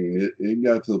intense. I mean, it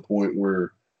got to the point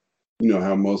where,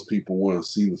 how most people want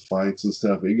to see the fights and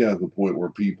stuff. It got to the point where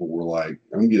people were like,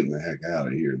 I'm getting the heck out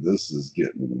of here. This is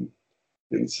getting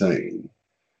insane.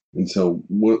 And so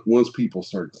once people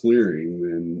start clearing,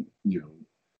 then,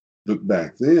 but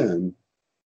back then,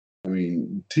 I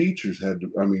mean, teachers had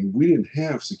to, I mean, we didn't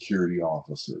have security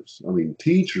officers. I mean,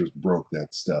 teachers broke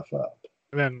that stuff up.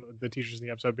 And then the teachers in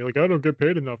the episode be like, I don't get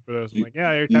paid enough for this. I'm You, like,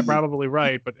 yeah, you're either, probably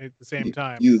right, but at the same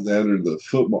time, either that or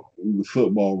the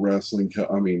football wrestling.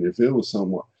 I mean, if it was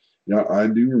someone, I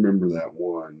do remember that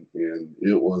one, and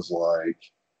it was like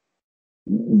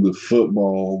the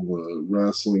football, the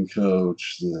wrestling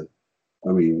coach, I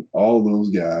mean, all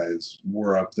those guys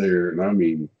were up there, and I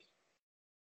mean,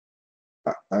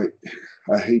 I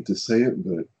I hate to say it,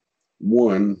 but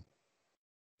one,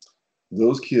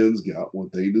 those kids got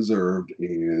what they deserved,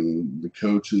 and the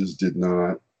coaches did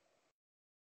not.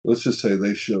 Let's just say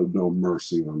they showed no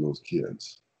mercy on those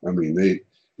kids. I mean,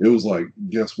 it was like,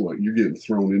 guess what? You're getting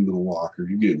thrown into the locker,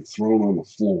 you're getting thrown on the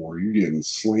floor, you're getting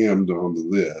slammed onto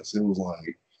this. It was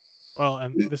like, well,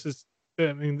 and it, this is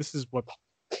what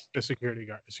the security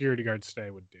guards today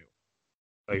would do.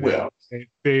 Like well,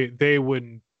 they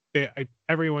wouldn't.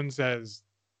 Everyone says,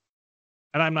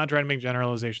 and I'm not trying to make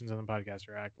generalizations on the podcast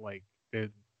or act like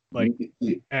it, like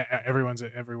everyone's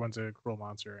a cruel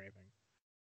monster or anything.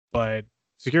 But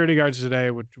security guards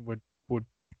today would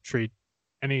treat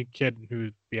any kid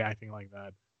who'd be acting like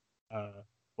that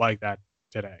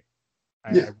today.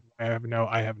 yeah, I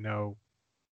have no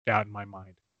doubt in my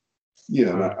mind. yeah.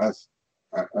 And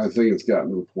Uh, I think it's gotten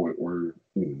to the point where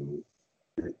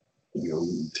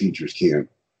teachers can't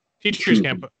Teachers truly.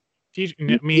 can't teach. I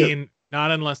Yeah, mean,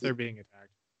 not unless they're being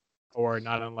attacked, or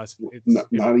not unless it's not,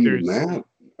 if not even there's that.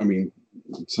 I mean,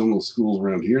 some of the schools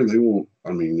around here, they won't.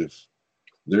 I mean, if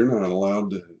they're not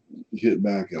allowed to hit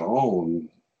back at all, and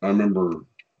I remember,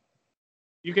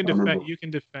 I remember, you can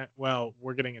defend. Well,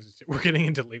 we're getting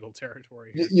into legal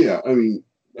territory here. yeah. I mean,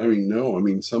 no. I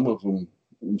mean, some of them,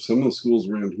 some of the schools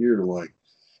around here, like,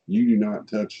 you do not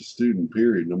touch a student.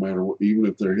 Period. No matter what, even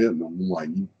if they're hitting them. I'm like,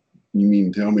 you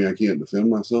mean tell me I can't defend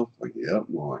myself? Like, yep.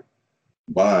 I'm like,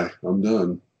 bye. I'm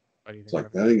done. What do you It's think like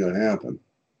about that that? ain't gonna happen.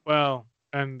 Well,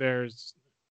 and there's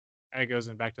it goes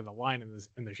in back to the line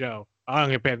in the show. I don't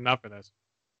get paid enough for this,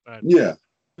 but Yeah,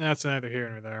 that's neither here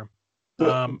nor there. but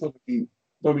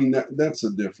I mean that's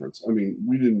the difference. I mean,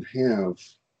 we didn't have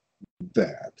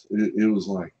that. It was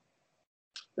like,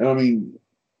 I mean,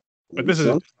 But this is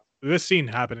some this scene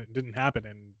happened. It didn't happen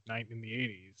in the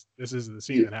 80s. This is the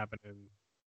scene yeah, that happened in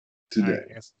I today.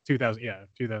 guess 2000. Yeah,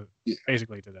 2000. Yeah,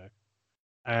 Basically today.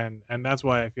 And that's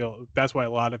why that's why a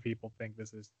lot of people think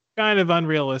this is kind of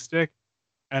unrealistic,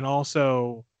 and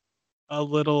also a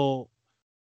little,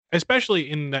 especially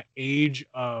in the age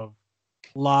of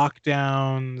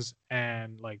lockdowns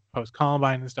and like post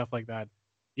Columbine and stuff like that.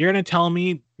 You're gonna tell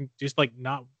me just like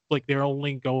not like they're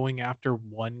only going after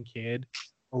one kid,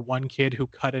 or one kid who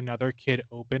cut another kid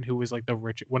open, who was like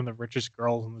one of the richest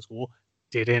girls in the school,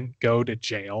 didn't go to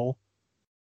jail?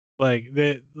 Like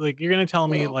you're gonna tell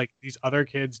me well, like these other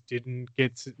kids didn't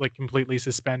get like completely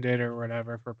suspended or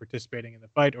whatever for participating in the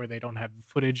fight, or they don't have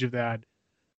footage of that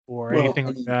or well, anything I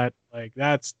like mean, that? Like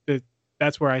that's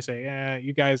where I say, yeah,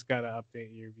 you guys gotta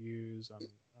update your views on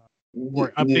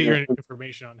or update yeah. your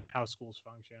information on how schools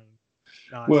function.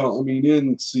 Not Well, I mean,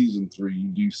 in season 3, you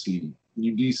do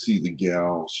see the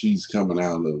gal. She's coming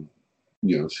out of,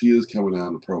 she is coming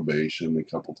out of probation a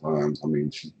couple times. I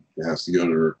mean, she has to go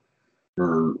to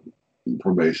her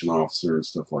probation officer and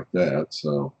stuff like that.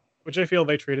 So which I feel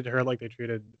they treated her like they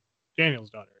treated Daniel's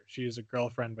daughter. She is a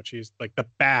girlfriend, but she's like the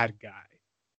bad guy,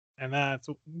 and that's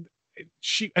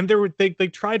she. And they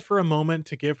tried for a moment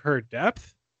to give her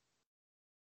depth,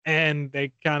 and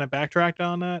they kind of backtracked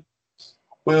on that.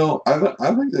 well,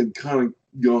 I think they've kind of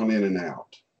gone in and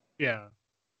out. Yeah,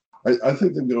 I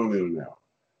think they've gone in and out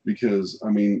because, I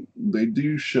mean, they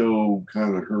do show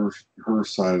kind of her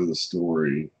side of the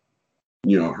story,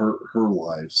 her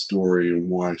life story, and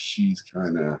why she's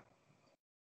kind of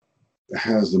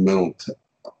has the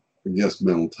I guess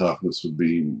mental toughness would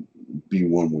be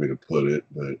one way to put it,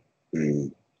 but I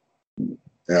mean,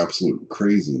 absolute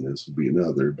craziness would be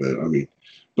another. But I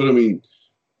mean,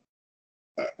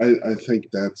 I think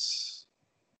that's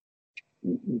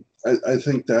I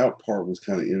think that part was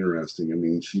kind of interesting. I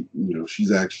mean,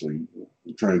 she's actually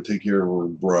trying to take care of her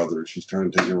brother. She's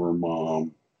trying to take care of her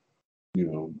mom.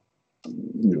 You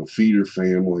know, feed her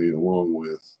family along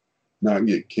with not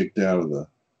get kicked out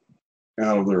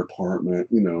of their apartment.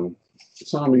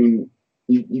 So I mean,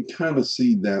 you kind of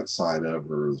see that side of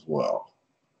her as well.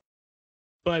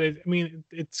 But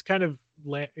it's kind of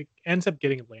it ends up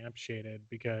getting lampshaded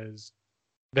because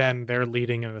then they're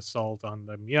leading an assault on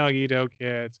the Miyagi-Do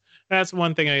kids. That's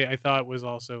one thing I thought was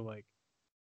also like,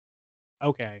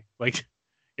 okay, like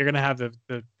you're gonna have the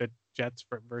Jets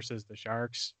versus the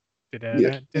Sharks.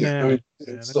 Yeah, yeah. I mean,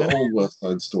 it's the old West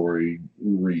Side Story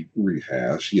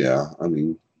rehash. Yeah, I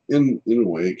mean, in a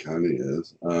way, it kind of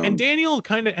is. And Daniel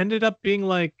kind of ended up being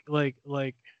like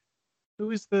who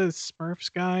is the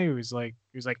Smurfs guy who's like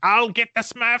I'll get the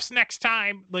Smurfs next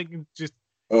time. Like just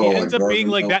he Oh, ends like up being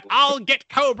Gardner like that. Nelson. I'll get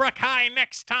Cobra Kai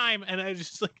next time, and I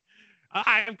just like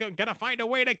I'm gonna find a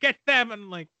way to get them, and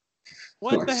like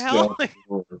what Like the hell? Like,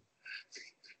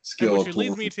 and which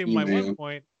leads Skeletor me from to my one He-Man.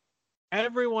 point.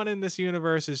 Everyone in this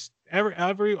universe is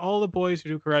every all the boys who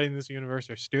do karate in this universe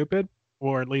are stupid,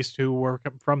 or at least who were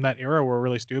from that era were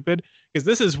really stupid. Because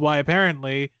this is why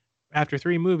apparently after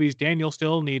 3 movies, Daniel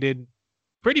still needed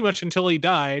pretty much until he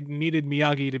died needed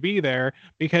Miyagi to be there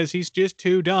because he's just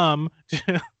too dumb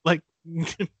to like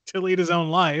to lead his own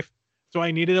life. So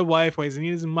I needed a wife. I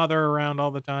needed his mother around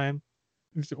all the time.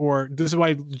 Or this is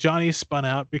why Johnny spun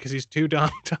out because he's too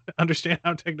dumb to understand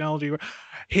how technology works.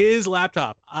 His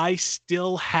laptop, I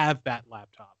still have that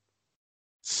laptop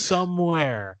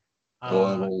somewhere.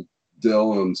 Oh, that old Dell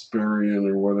Inspiron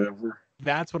or whatever.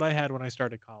 That's what I had when I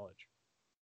started college.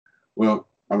 Well,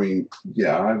 I mean,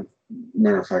 yeah.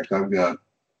 Matter of fact, I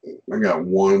got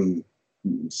one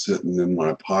sitting in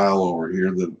my pile over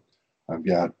here that I've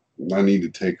got. I need to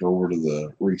take over to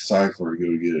the recycler to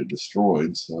go get it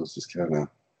destroyed. So it's just kind of,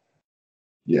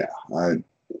 yeah. I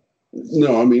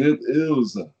no, I mean it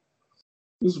was a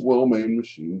well-made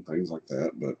machine, things like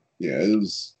that. But yeah, it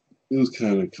was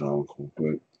kind of comical.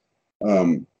 But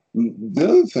the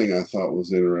other thing I thought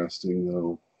was interesting,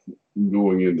 though,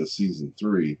 going into season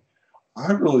three,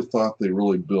 I really thought they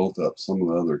really built up some of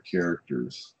the other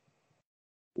characters.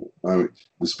 I mean,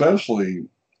 especially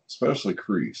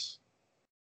Kreese.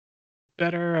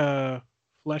 Better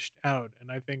fleshed out,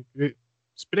 and I think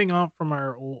spitting off from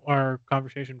our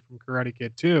conversation from Karate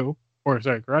Kid 2, or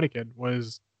sorry, Karate Kid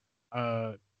was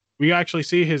uh we actually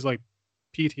see his like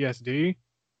PTSD.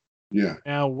 Yeah,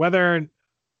 Now, whether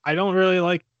I don't really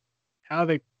like how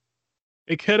they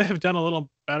could have done a little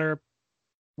better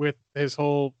with his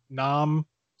whole Nam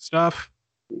stuff.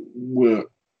 well,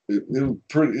 it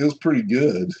was pretty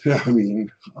good. I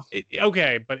mean,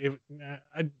 Okay, but it's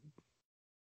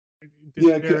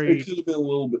yeah, it very could have been a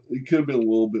little bit. It could have been a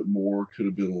little bit more. Could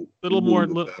have been a little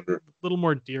bit better. little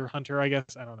more Deer Hunter, I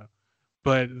guess. I don't know,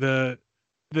 but the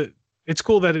it's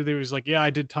cool that it was like, yeah, I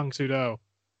did Tang Sudo.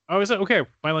 I was like, okay,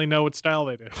 finally know what style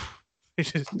they do.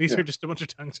 These Yeah, are just a bunch of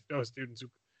Tang Sudo students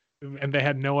and they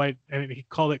had no idea. And he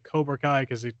called it Cobra Kai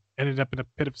because he ended up in a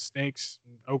pit of snakes.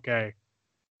 Okay,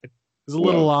 it was a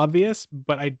little well, obvious,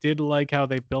 but I did like how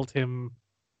they built him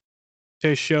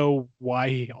to show why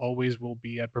he always will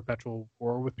be at perpetual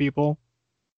war with people.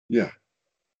 yeah.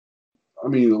 I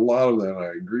mean, a lot of that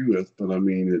I agree with, but I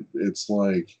mean, it's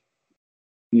like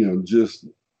just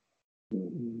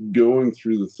going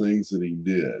through the things that he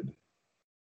did.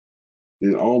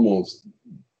 It almost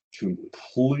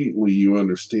completely you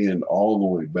understand all the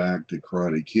way back to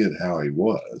Karate Kid how he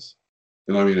was.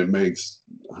 And I mean, it makes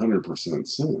 100%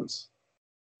 sense.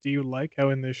 Do you like how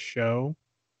in this show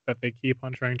that they keep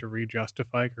on trying to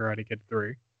re-justify Karate Kid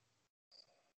 3?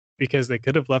 Because they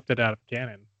could have left it out of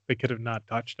canon. They could have not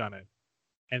touched on it.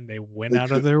 And they went They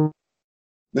out of could their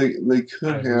they could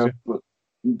I lose have, you.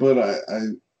 but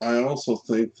I also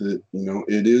think that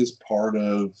it is part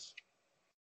of.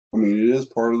 I mean, it is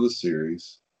part of the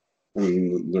series. I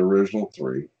mean, the original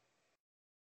three.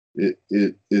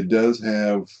 It does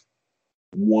have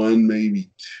one, maybe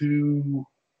two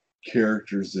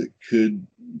characters that could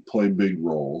play big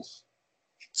roles.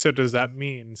 So does that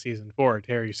mean season 4,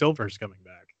 Terry Silver's coming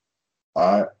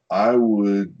back? I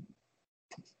would.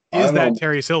 Is I'd that almost.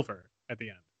 Terry Silver at the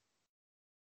end?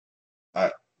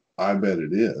 I I bet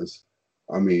it is.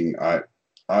 I mean, I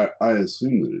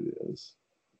assume that it is.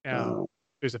 Now, Uh,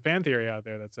 there's a fan theory out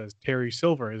there that says Terry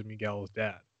Silver is Miguel's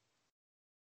dad.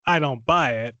 I don't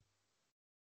buy it.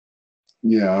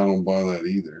 yeah, I don't buy that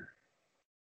either.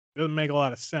 It doesn't make a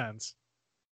lot of sense.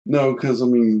 No, because I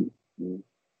mean,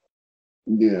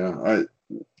 yeah, I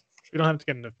We don't have to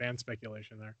get into fan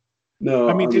speculation there. no,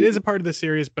 I I mean, it mean, is a part of the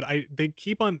series, but they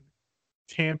keep on.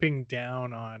 tamping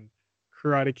down on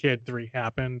Karate Kid 3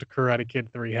 happened, Karate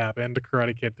Kid 3 happened,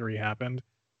 Karate Kid 3 happened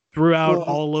throughout Well,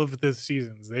 all of the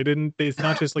seasons. They didn't. It's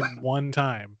not just like one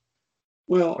time,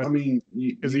 well, I but mean,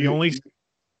 because he only.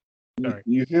 Sorry.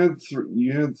 you had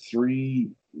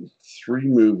three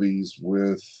movies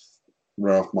with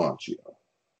Ralph Macchio,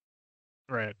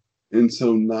 Right. and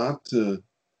so not to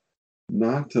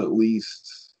at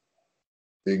least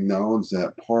acknowledge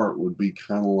that part would be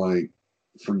kind of like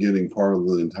forgetting part of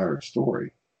the entire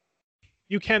story.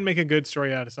 You can make a good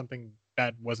story out of something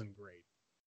that wasn't great.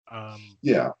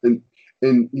 Yeah, and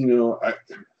you know,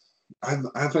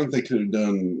 I think they could have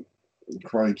done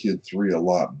Karate Kid 3 a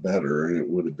lot better, and it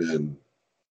would have been,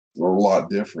 or a lot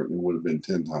different, and it would have been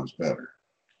 10 times better.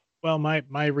 Well, my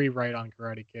rewrite on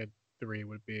Karate Kid 3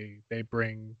 would be they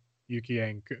bring Yuki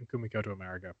and Kumiko to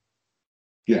America.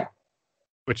 Yeah.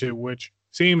 Which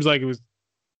seems like it was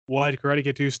what Karate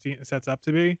Kid 2 sets up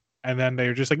to be, and then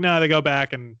they're just like, no, they go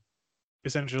back and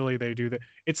essentially they do the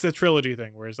it's the trilogy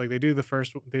thing, where it's like they did the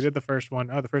first one.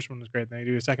 Oh, the first one was great. Then they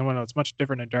do the second one. Oh, it's much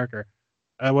different and darker.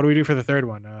 What do we do for the third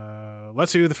one?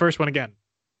 Let's do the first one again.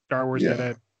 Star Wars did Yeah.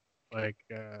 it. Like,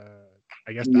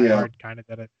 I guess Die Yeah. Hard kind of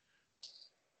did it.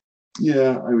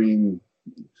 Yeah, I mean,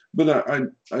 but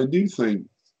I do think,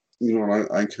 you know,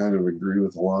 I kind of agree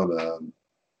with a lot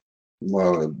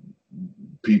of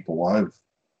people I've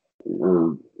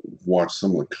or watched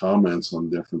some of the comments on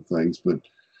different things, but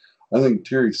I think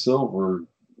Terry Silver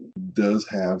does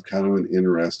have kind of an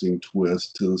interesting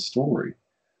twist to the story.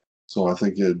 So I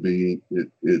think I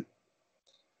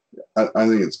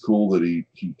think it's cool that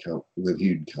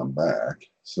he'd come back.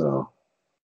 So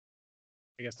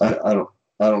I guess I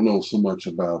don't know so much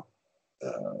about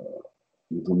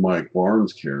the Mike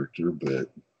Barnes character, but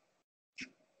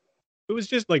it was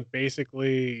just like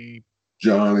basically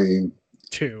Johnny,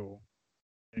 2.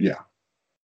 yeah.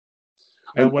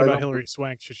 Now, what I about don't, Hilary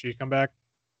Swank? Should she come back?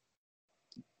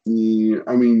 yeah,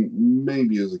 I mean,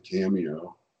 maybe as a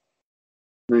cameo,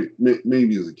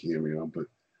 maybe as a cameo, but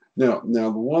now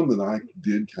the one that I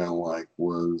did kind of like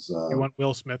was You want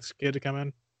Will Smith's kid to come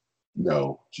in?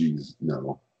 no, geez,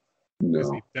 no, Because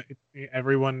no,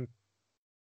 everyone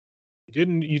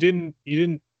you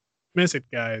didn't miss it,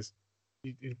 guys.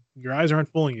 Your eyes aren't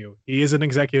fooling you. He is an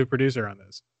executive producer on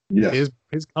this. yes,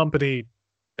 His company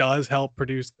does help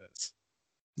produce this.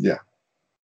 yeah,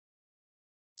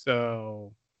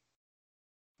 So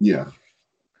yeah.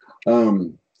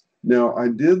 Now I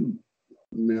did.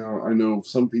 Now I know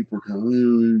some people are kind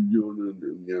of doing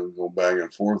it, you know, go back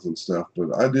and forth and stuff,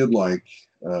 but I did like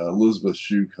Elizabeth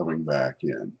Shue coming back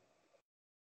in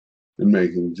and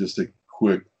making just a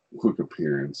quick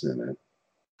appearance in it.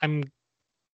 I'm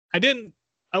I didn't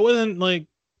I wasn't like,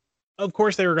 of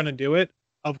course they were gonna do it.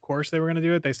 Of course they were gonna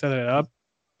do it. They set it up.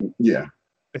 Yeah,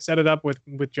 They set it up with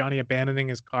Johnny abandoning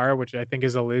his car, which I think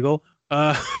is illegal.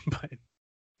 But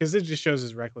because it just shows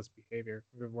his reckless behavior.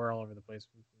 We're all over the place,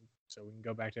 so we can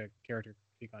go back to character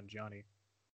critique on Johnny,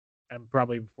 and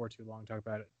probably before too long talk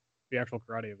about it, the actual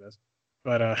karate of this.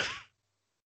 But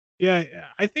yeah,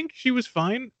 I think she was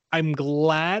fine. I'm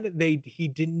glad he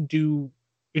didn't do.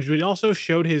 It also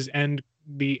showed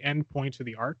the end point to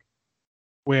the arc,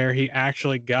 where he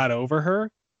actually got over her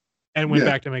and went yeah,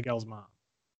 back to Miguel's mom.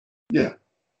 yeah,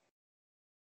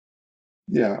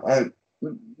 yeah.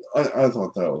 I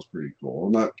thought that was pretty cool,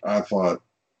 and I thought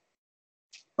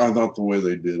the way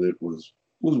they did it was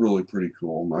really pretty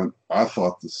cool. And I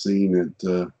thought the scene at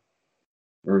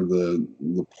or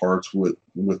the parts with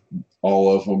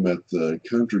all of them at the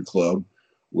country club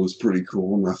was pretty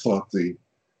cool. And I thought the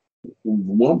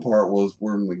one part was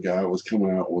when the guy was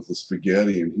coming out with the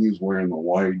spaghetti and he was wearing the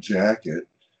white jacket,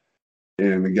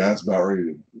 and the guy's about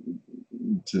ready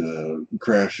to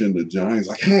crash into Johnny. He's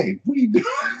like, "Hey, what are you doing?"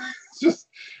 It's just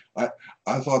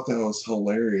I thought that was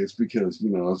hilarious because, you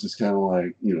know, it's just kind of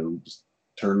like, you know, just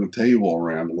turn the table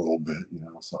around a little bit, you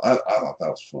know. So I thought that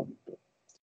was funny. But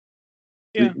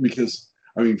Yeah, because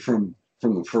I mean, from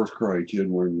the first Karate Kid,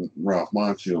 when Ralph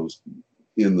Macchio's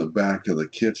in the back of the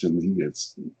kitchen, he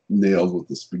gets nailed with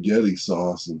the spaghetti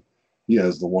sauce, and he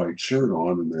has the white shirt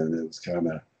on, and then it's kind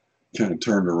of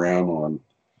turned around on.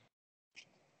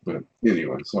 But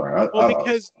anyway, sorry. well,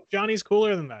 because Johnny's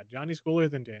cooler than that. Johnny's cooler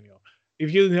than Daniel.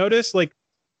 If you notice, like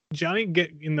Johnny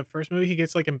get in the first movie, he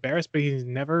gets like embarrassed, but he's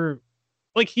never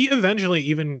like he eventually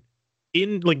even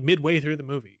in like midway through the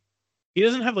movie, he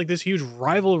doesn't have like this huge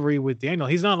rivalry with Daniel.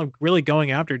 He's not like really going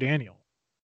after Daniel.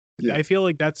 Yeah, I feel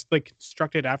like that's like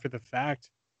constructed after the fact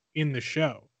in the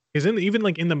show. Because even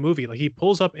like in the movie, like he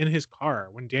pulls up in his car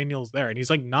when Daniel's there, and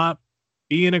he's like not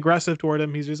being aggressive toward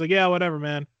him. He's just like, yeah, whatever,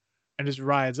 man, and just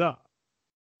rides up.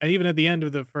 And even at the end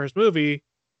of the first movie,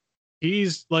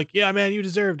 he's like, "Yeah, man, you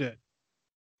deserved it."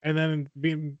 And then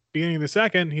beginning of the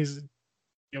second, he's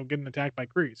getting attacked by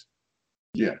Kreese.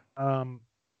 Yeah. Um,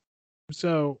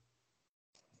 so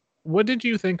what did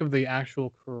you think of the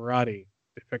actual karate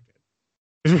depicted?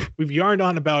 We've yarned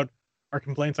on about our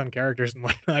complaints on characters and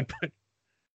whatnot, but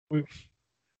we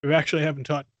we actually haven't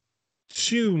taught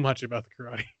too much about the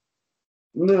karate.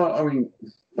 No,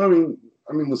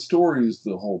 the story is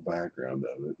the whole background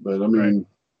of it. But I Right. mean,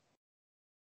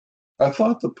 I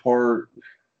thought the part,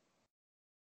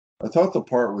 I thought the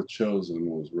part with Chosen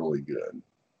was really good.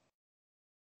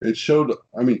 It showed.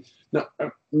 I mean, not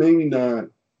maybe not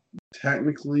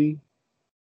technically.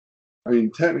 I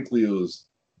mean, technically it was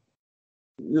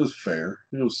fair.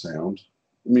 It was sound.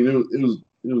 I mean,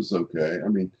 it was okay. I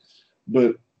mean,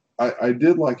 but I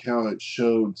did like how it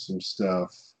showed some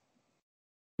stuff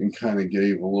and kind of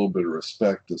gave a little bit of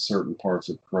respect to certain parts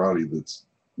of karate that's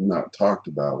not talked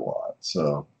about a lot.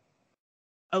 So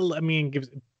I mean,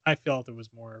 I felt it was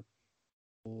more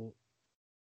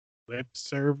lip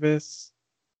service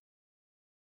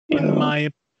in well, my.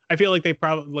 I feel like they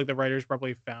probably like the writers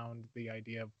probably found the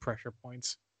idea of pressure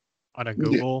points on a yeah.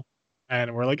 Google,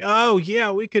 and we're like, oh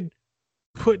yeah, we could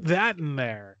put that in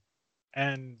there,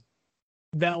 and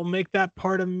that'll make that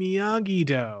part of Miyagi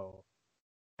Do.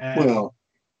 And Well,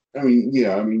 I mean,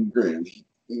 yeah. I mean, granted,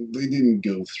 they didn't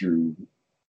go through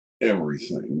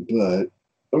everything, but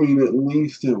I mean, at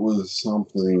least it was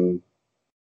something.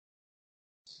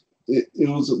 It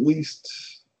was at least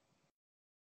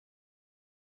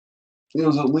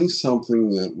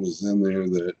something that was in there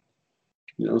that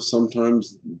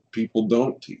sometimes people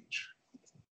don't teach.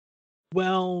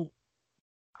 well,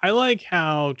 I like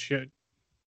how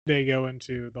they go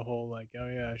into the whole like, oh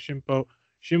yeah, Shimpo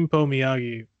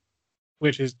Miyagi,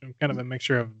 which is kind of a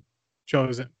mixture of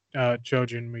Chojun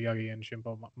Miyagi and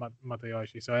Shimpo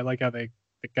Matayoshi. So I like how they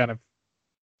kind of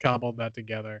cobbled that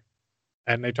together.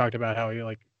 And they talked about how he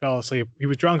like fell asleep. He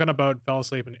was drunk on a boat, fell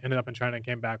asleep, and ended up in China and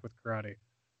came back with karate.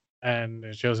 And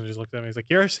Chosen just looked at him. He's like,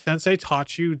 "Your sensei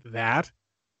taught you that?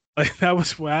 Like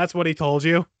that's what he told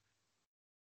you?"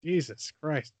 Jesus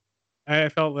Christ! I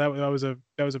felt that was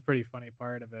a pretty funny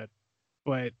part of it.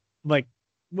 But like,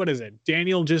 what is it?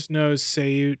 Daniel just knows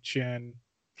Seiyuchin,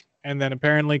 and then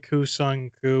apparently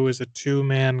Kusung Ku is a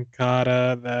two-man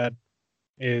kata that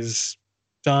is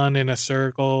done in a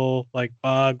circle like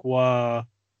Bagua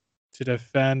to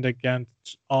defend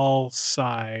against all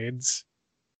sides.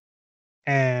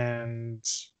 And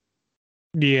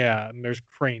yeah, and there's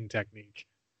crane technique.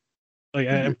 Like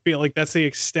I feel like that's the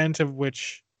extent of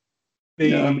which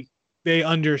Yeah, I mean, they they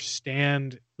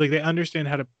understand they understand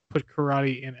how to put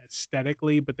karate in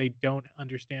aesthetically, but they don't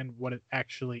understand what it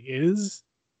actually is.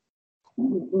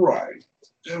 right.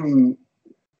 I mean,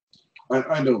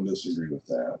 I don't disagree with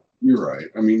that. You're right.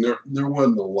 I mean, there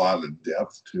wasn't a lot of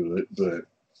depth to it, but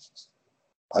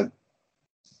I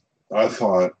I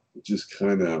thought just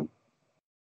kind of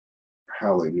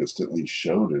how they just at least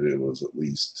showed it. It was at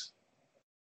least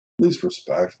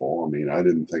respectful. I mean, I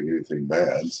didn't think anything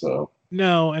bad. So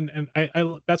No, and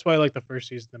I that's why I like the first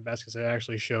season the best because it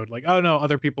actually showed like, oh no,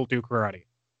 other people do karate.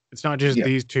 It's not just yeah,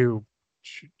 these two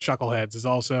chuckleheads. It's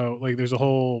also like there's a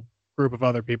whole group of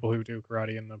other people who do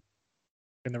karate in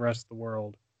the rest of the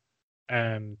world.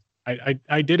 And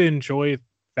I did enjoy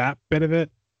that bit of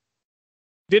it.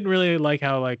 Didn't really like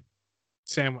how like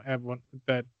Sam everyone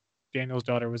that Daniel's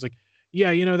daughter was like,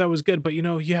 yeah, that was good, but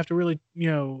you have to really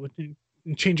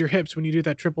change your hips when you do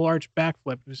that triple arch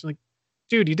backflip. It's like,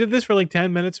 dude, you did this for like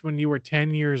 10 minutes when you were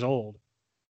 10 years old.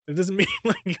 It doesn't mean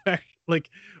like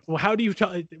well, how do you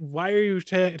talk? Why are you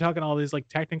talking all these like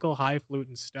technical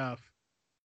highfalutin stuff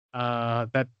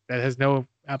that has no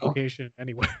application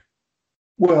anywhere?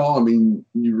 well, I mean,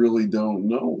 you really don't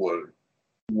know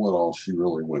what all she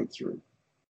really went through.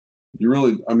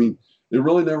 I mean, it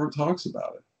really never talks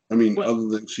about it. I mean, Well, other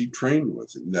than she trained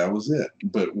with it, that was it.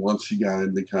 But once she got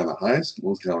into kind of high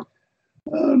school, it's kind of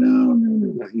like, oh no,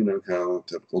 no, no, no, kind of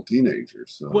typical teenager.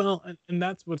 So well, and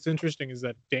that's what's interesting is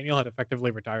that Daniel had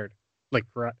effectively retired. Like,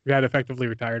 he had effectively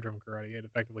retired from karate. He had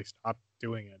effectively stopped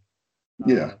doing it.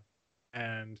 yeah, Uh,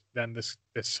 and then this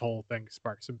whole thing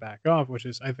sparks him back off, which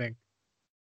is I think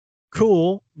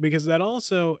cool because that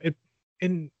also it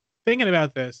in thinking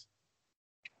about this,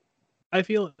 I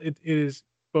feel it is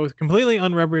both completely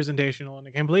unrepresentational and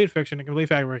a complete fiction, a complete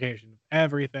fabrication of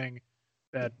everything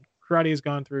that karate has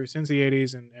gone through since the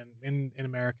 80s and in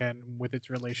America and with its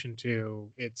relation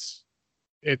to its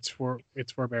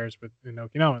forebears with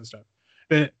Okinawa and stuff.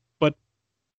 But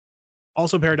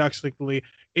also paradoxically,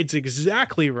 it's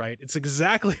exactly right. It's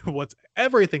exactly what's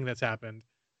everything that's happened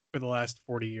for the last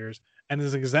 40 years, and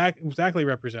is exactly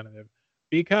representative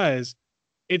because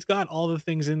it's got all the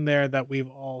things in there that we've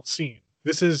all seen.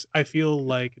 This is, I feel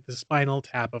like, the Spinal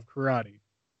Tap of karate.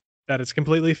 That it's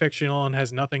completely fictional and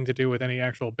has nothing to do with any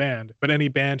actual band. But any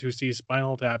band who sees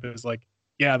Spinal Tap is like,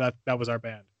 yeah, that was our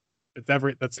band.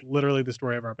 That's literally the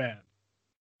story of our band.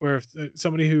 Where if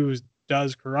somebody who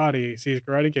does karate sees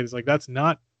Karate Kid, is like, that's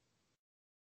not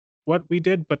what we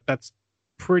did, but that's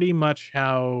pretty much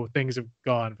how things have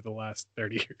gone for the last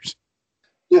 30 years.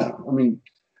 Yeah, I mean,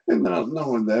 and not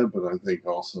only that, but I think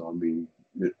also, I mean,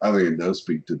 I think it does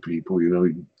speak to people.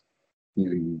 You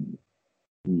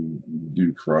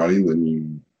do karate, then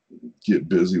you get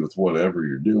busy with whatever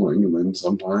you're doing, and then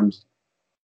sometimes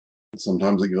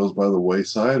it goes by the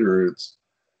wayside, or it's,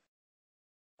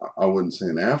 I wouldn't say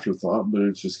an afterthought, but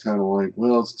it's just kind of like,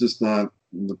 well, it's just not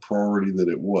the priority that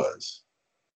it was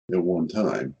at one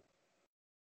time,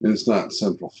 and it's not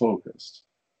central focused.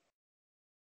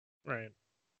 Right.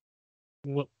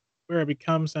 Where it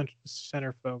becomes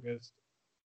center focused.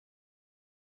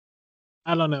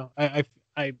 I don't know. I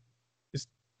just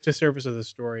to surface of the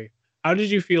story. How did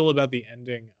you feel about the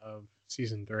ending of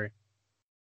season 3?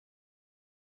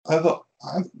 I thought,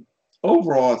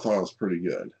 overall, I thought it was pretty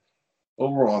good.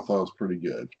 Overall, I thought it was pretty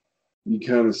good. You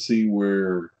kind of see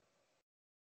where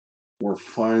we're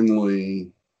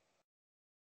finally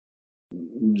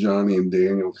Johnny and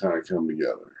Daniel kind of come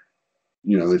together.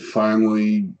 They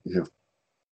finally have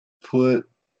put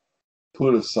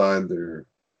aside their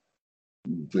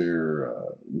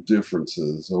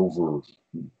differences over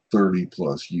 30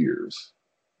 plus years.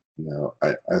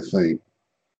 I think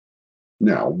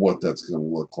now what that's going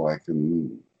to look like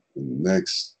in the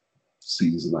next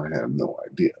season, I have no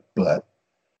idea. But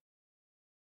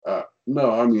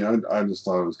no, I mean, I just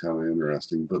thought it was kind of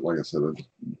interesting. But like I said, I'm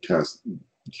kind of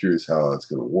curious how that's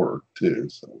going to work too.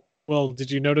 So, well, did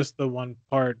you notice the one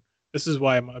part? This is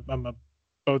why I'm a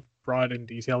both broad and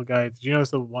detailed guy. Did you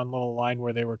notice the one little line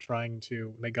where they were trying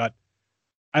to? They got.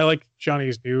 I like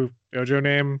Johnny's new dojo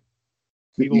name,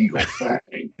 Eagle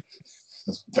Fang.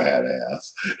 That's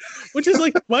badass. Which is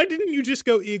like, why didn't you just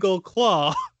go Eagle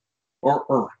Claw?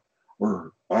 or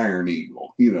Iron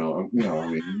Eagle. I mean,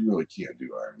 you really can't do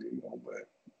Iron Eagle, but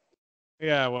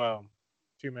yeah, well,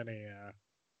 too many.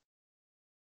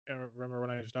 I remember when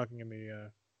I was talking in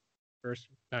the first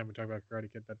time we talked about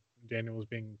Karate Kid that Daniel was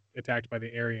being attacked by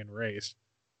the Aryan race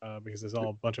because there's all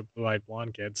a bunch of blue-eyed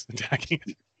blonde kids attacking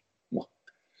it.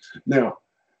 Now,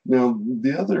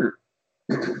 the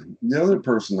other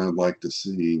person I'd like to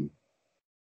see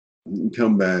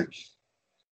come back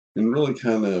and really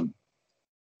kind of,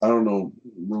 I don't know,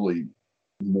 really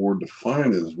more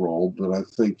define his role, but I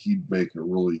think he'd make a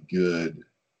really good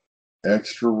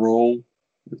extra role,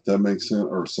 if that makes sense,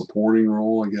 or supporting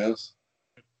role, I guess,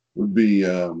 would be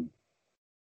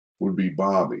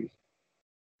Bobby.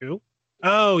 Who?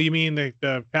 Oh, you mean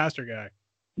the pastor guy?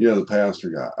 Yeah, the pastor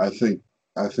guy. I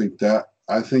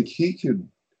think he could.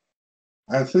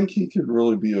 I think he could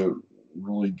really be a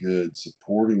really good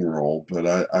supporting role, but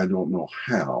I don't know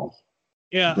how.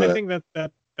 Yeah, But I think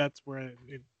that's where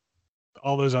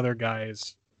all those other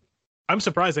guys. I'm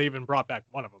surprised they even brought back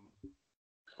one of them.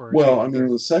 Well, I mean,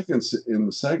 in the second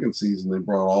season, they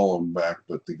brought all of them back,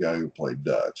 but the guy who played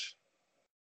Dutch.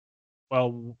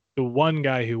 Well, the one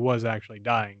guy who was actually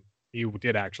dying, he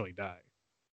did actually die.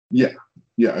 Yeah,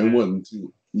 it wasn't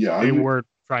too. Yeah, they were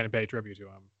trying to pay tribute to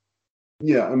him.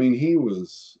 Yeah, I mean, he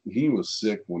was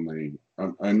sick when they.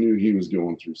 I knew he was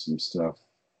going through some stuff,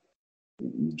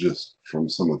 just from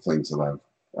some of the things that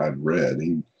I've read.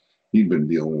 He'd been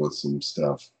dealing with some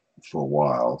stuff for a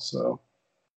while, so.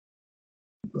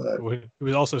 But he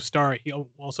was also starring. He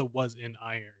also was in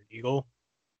Iron Eagle.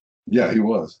 Yeah, he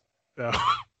was. So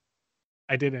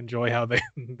I did enjoy how they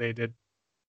did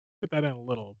put that in a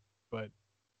little, but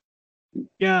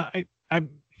yeah, I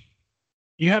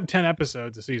you have 10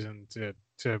 episodes a season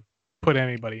to put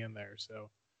anybody in there.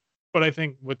 So, but I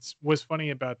think what's was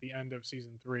funny about the end of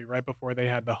season 3, right before they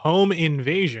had the home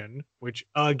invasion, which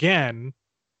again,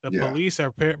 the police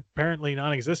are apparently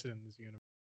non-existent in this universe.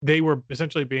 They were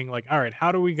essentially being like, all right,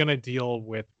 how are we going to deal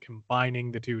with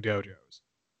combining the two dojos?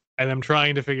 And I'm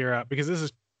trying to figure out, because this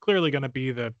is clearly going to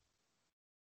be the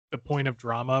point of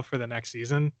drama for the next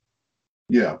season.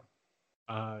 Yeah.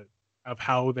 Of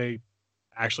how they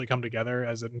actually come together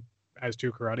as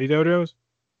two karate dojos.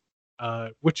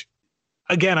 Which,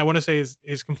 again, I want to say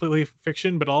is completely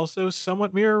fiction, but also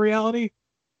somewhat mirror reality.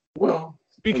 Well,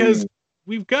 because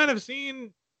we've kind of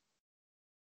seen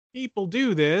people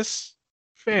do this,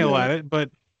 fail at it, but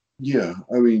yeah,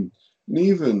 I mean,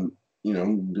 even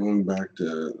going back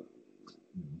to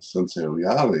Sensei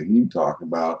Oyata, he'd talk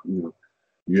about,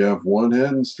 you have one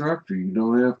head instructor, you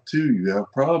don't have two. You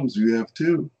have problems, you have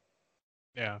two.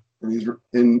 Yeah.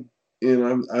 And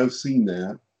I've seen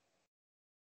that.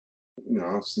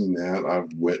 I've seen that.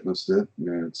 I've witnessed it.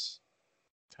 It's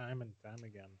time and time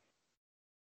again.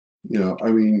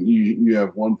 I mean, you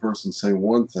have one person say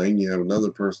one thing, you have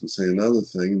another person say another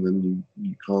thing, then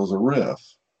you cause a riff.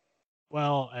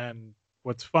 Well, and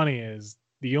what's funny is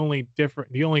the only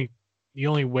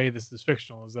way this is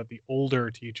fictional is that the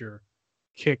older teacher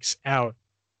kicks out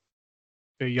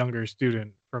the younger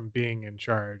student from being in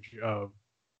charge of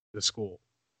the school.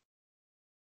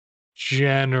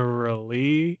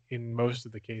 Generally, in most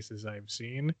of the cases I've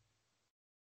seen,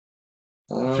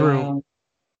 through,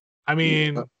 I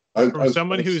mean, from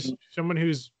someone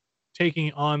who's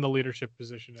taking on the leadership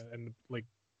position and like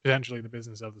potentially the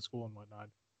business of the school and whatnot,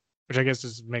 which I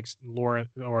guess makes Laura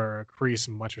or Kreese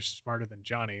much smarter than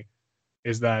Johnny,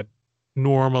 is that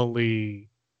normally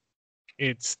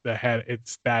it's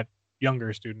that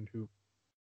younger student who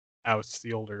ousts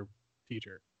the older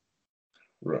teacher.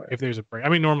 Right. If there's a break, I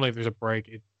mean, normally if there's a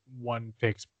break, one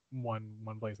takes one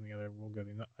place and the other will go to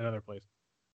another place.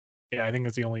 Yeah, I think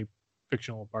that's the only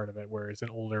fictional part of it, whereas an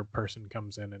older person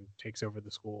comes in and takes over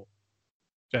the school.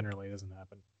 Generally, it doesn't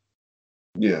happen.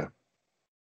 Yeah.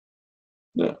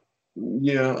 No.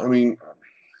 Yeah, I mean,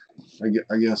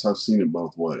 I guess I've seen it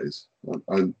both ways.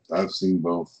 I've seen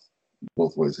both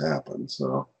ways happen.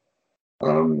 So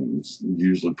it's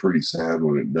usually pretty sad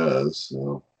when it does.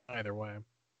 So Either way.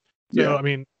 So yeah. I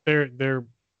mean,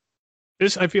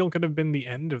 this I feel could have been the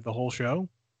end of the whole show.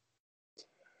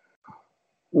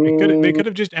 They could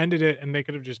have just ended it, and they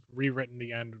could have just rewritten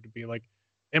the end to be like,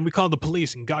 and we called the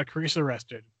police and got Kreese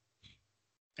arrested,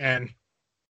 and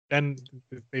then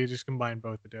they just combined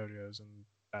both the dojos, and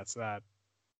that's that.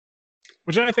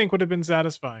 Which I think would have been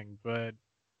satisfying, but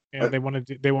they want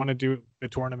to do the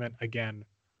tournament again.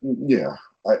 Yeah,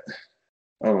 I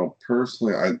don't know.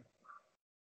 Personally,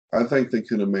 I think they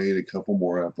could have made a couple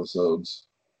more episodes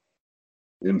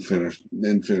and finished.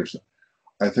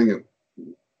 I think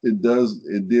it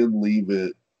did leave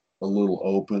it a little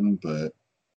open, but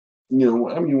I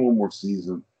mean, one more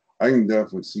season. I can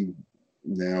definitely see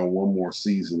now one more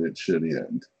season it should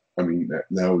end. I mean,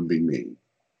 that would be me.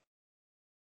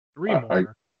 3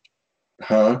 more.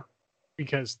 Huh?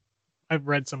 Because I've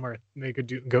read somewhere they could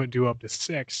do up to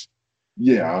 6.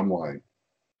 Yeah, I'm like,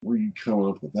 where are you coming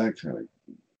up with that kind of?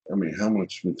 I mean, how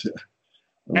much material?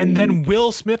 And then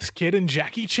Will Smith's kid and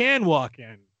Jackie Chan walk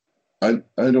in. I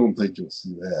don't think you'll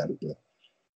see that, but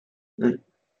I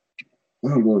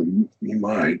don't know. You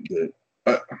might, but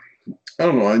I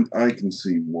don't know. I can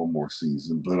see one more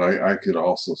season, but I could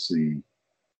also see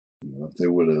if they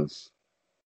would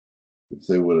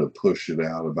have pushed it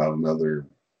out about another,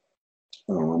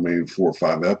 I don't know, maybe 4 or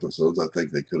 5 episodes. I think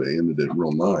they could have ended it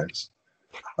real nice.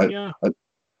 Yeah.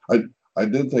 I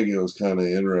did think it was kind of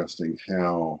interesting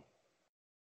how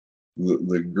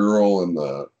the girl in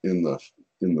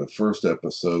the first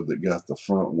episode that got the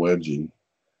front wedgie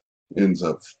ends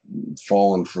up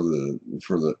falling for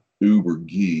the uber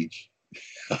geek.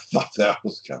 I thought that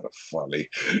was kind of funny.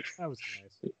 That was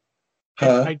nice.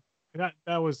 Huh?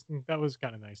 That was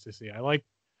kind of nice to see. I like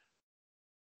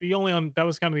that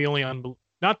was kind of the only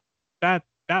not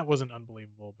that wasn't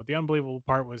unbelievable, but the unbelievable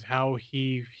part was how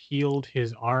he healed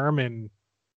his arm and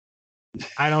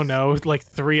I don't know, like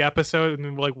 3 episodes, and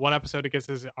then like 1 episode it gets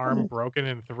his arm broken,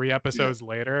 and 3 episodes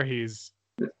later he's.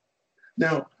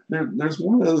 Now there's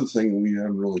one other thing we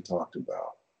haven't really talked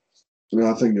about, and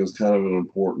I think it was kind of an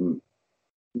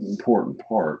important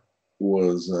part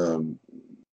was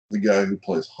the guy who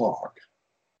plays Hawk.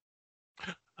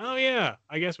 Oh yeah,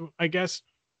 I guess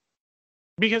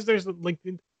because there's like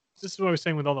this is what I was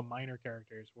saying with all the minor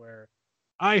characters, where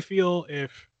I feel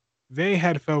if they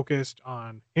had focused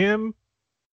on him,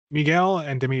 Miguel,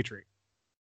 and Dimitri,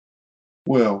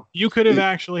 well, you could have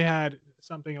actually had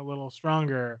something a little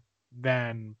stronger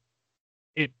than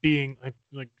it being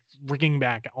like bringing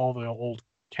back all the old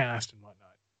cast and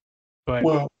whatnot.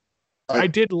 But I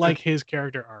did like his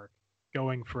character arc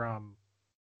going from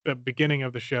the beginning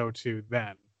of the show to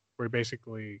then, where he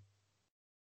basically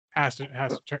has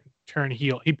to turn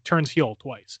heel. He turns heel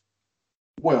twice.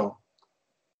 Well,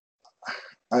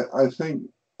 I think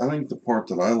the part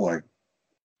that I like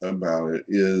about it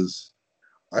is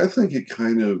I think it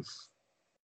kind of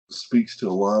speaks to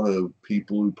a lot of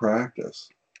people who practice.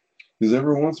 Because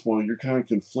every once in a while you're kind of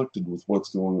conflicted with what's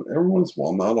going on. Every once in a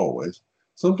while, not always.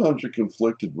 Sometimes you're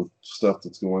conflicted with stuff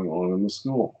that's going on in the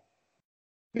school.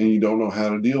 And you don't know how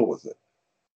to deal with it.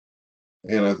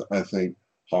 And I think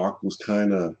Hawk was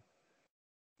kind of,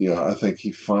 I think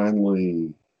he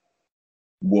finally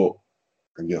woke,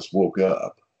 I guess, woke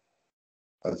up.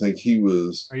 I think he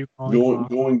was Are you calling him going Hawk?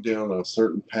 going down a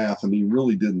certain path, and he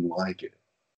really didn't like it.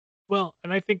 Well,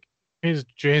 and I think his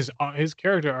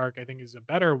character arc, I think, is a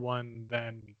better one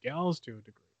than Miguel's to a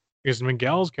degree. Because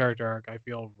Miguel's character arc, I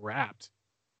feel, wrapped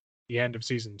the end of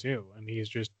season 2, and he's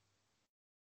just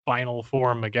final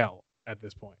form Miguel at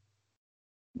this point.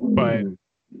 But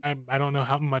Mm, I don't know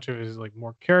how much of it is like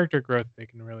more character growth they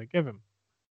can really give him.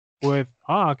 With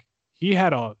Hawk, he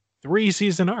had a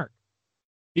 3-season arc.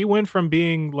 He went from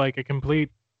being like a complete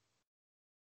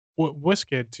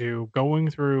Wiskid to going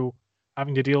through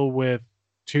having to deal with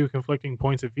two conflicting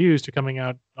points of views to coming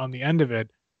out on the end of it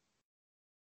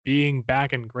being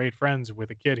back and great friends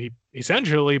with a kid he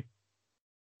essentially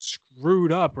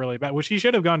screwed up really bad, which he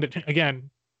should have gone to again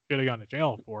should have gone to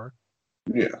jail for,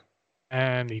 yeah,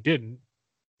 and he didn't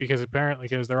because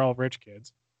they're all rich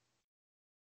kids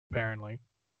apparently.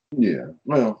 yeah.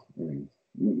 Well, I mean,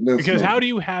 that's Because no. how do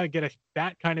you get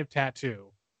that kind of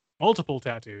tattoo, multiple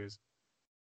tattoos,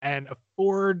 and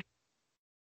afford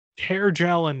hair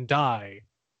gel and dye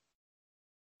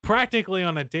practically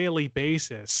on a daily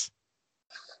basis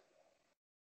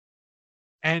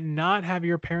and not have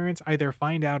your parents either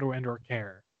find out or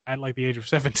care at like the age of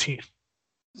 17?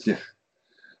 Yeah,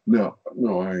 no,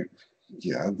 no. I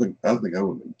think I would have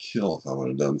been killed if I would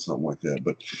have done something like that.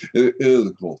 But it is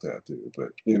a cool tattoo. But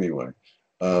anyway,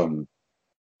 um,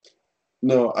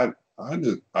 no, I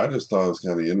just thought it was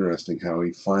kind of interesting how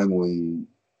he finally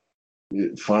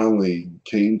it finally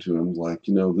came to him like,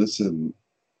 this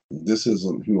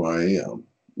isn't who I am,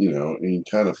 and he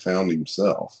kind of found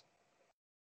himself.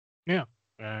 Yeah.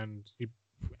 And he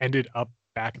ended up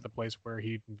back at the place where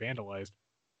he vandalized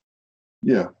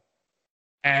Yeah,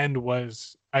 and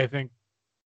was, I think,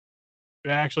 it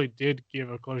actually did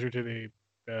give a closure to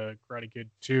the Karate Kid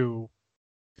 2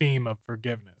 theme of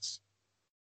forgiveness,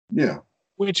 yeah,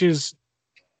 which is,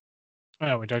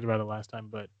 well, we talked about it last time,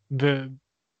 but the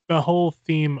whole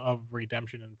theme of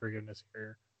redemption and forgiveness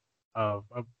here, of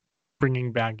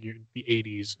bringing back the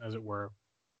 80s, as it were.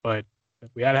 But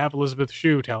we had to have Elizabeth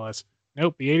Shue tell us,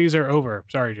 nope, the 80s are over.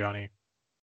 Sorry, Johnny.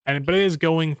 But it is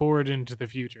going forward into the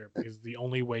future because the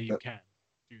only way you that, can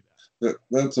do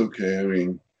that's okay. I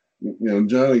mean,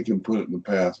 Johnny can put it in the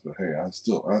past, but hey, I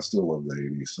still love the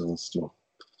 '80s, so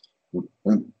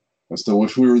I, I still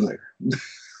wish we were there.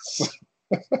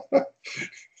 that.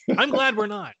 I'm glad we're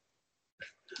not.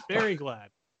 Very glad.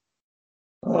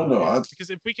 I don't know. I Because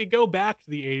if we could go back to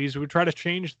the 80s, we would try to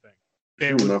change things. There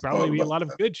True would enough thought probably be a about lot of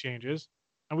that. good changes,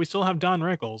 and we still have Don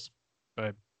Rickles.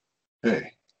 But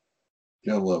Hey,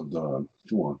 gotta love Don.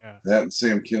 Come on, yeah, that and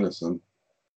Sam Kinison.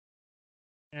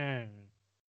 eh.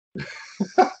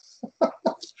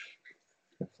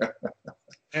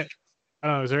 Eh, I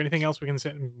don't know. Is there anything else we can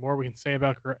say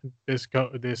about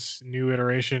this new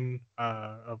iteration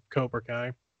of Cobra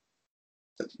Kai?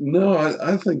 No,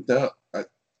 I think that.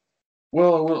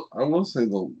 Well, I will say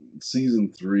the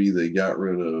season 3 they got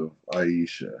rid of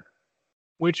Aisha.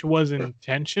 Which was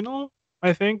intentional.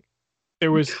 I think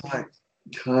there was Kind,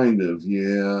 kind of,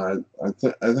 yeah.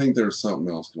 I think there's something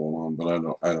else going on, but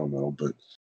I don't know. But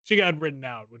she got written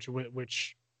out,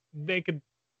 which they've they can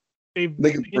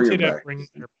bring her hinted at back. bringing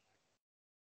her.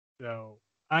 So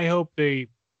I hope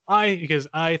because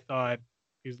I thought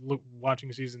watching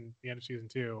the end of season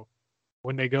 2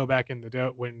 when they go back in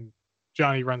when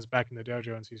Johnny runs back in the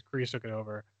dojo and sees Kreese took it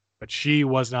over, but she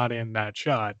was not in that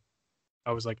shot.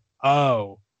 I was like,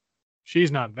 oh,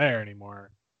 she's not there anymore.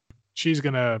 She's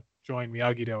gonna join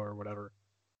Miyagi-Do or whatever.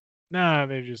 Nah,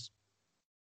 they just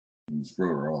Just throw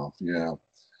her off. Yeah,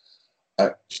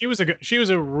 I she was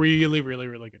a really really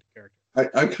really good character.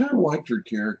 I kind of liked her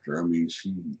character. I mean,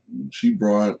 she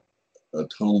brought a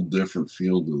total different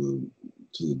feel to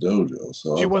the dojo.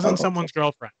 So She I wasn't thought, someone's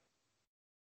girlfriend.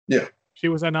 yeah, She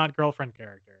was a not girlfriend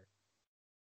character.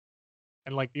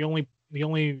 And like the only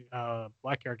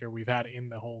black character we've had in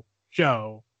the whole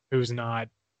show who's not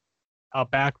a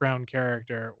background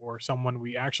character or someone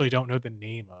we actually don't know the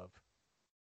name of.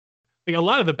 Like a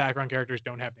lot of the background characters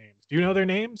don't have names. Do you know their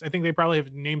names? I think they probably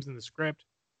have names in the script,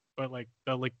 but like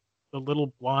the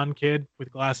little blonde kid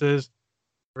with glasses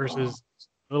uh, versus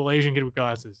the little Asian kid with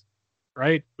glasses,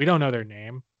 right? We don't know their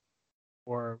name.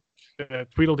 Or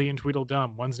Tweedledee and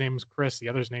Tweedledum. One's name's Chris, the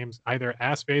other's name's either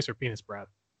Ass Face or Penis Breath.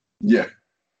 yeah,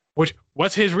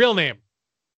 What's his real name?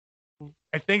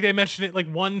 I think they mentioned it like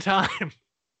one time.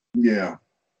 yeah,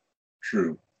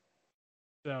 true.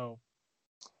 So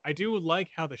I do like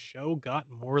how the show got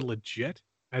more legit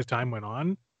as time went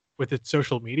on with its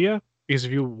social media. Because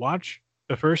if you watch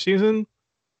the first season,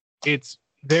 it's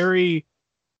very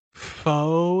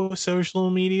faux social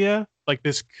media. Like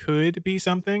this could be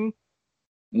something.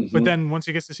 But Hmm. then once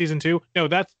he gets to season 2, no,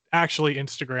 that's actually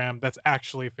Instagram. That's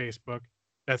actually Facebook.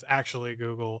 That's actually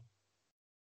Google.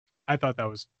 I thought that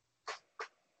was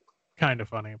kind of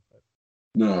funny, but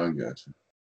No, I got you.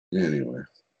 Anyway, we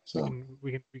so can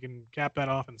we can we can cap that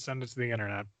off and send it to the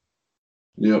internet.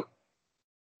 yep.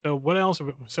 So what else?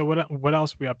 So what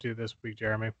else are we up to this week,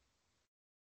 Jeremy?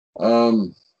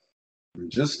 Um,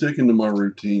 just sticking to my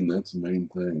routine. That's the main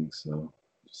thing. So,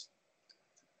 just,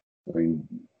 I mean,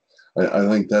 I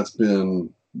think that's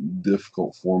been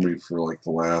difficult for me for like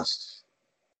the last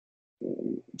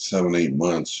 7, 8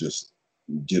 months. Just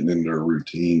getting into a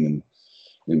routine, and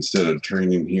instead of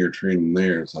training here, training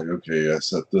there, it's like, okay, I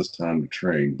set this time to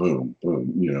train. Boom,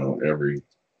 boom. Every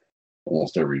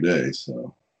almost every day.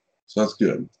 So that's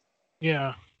good.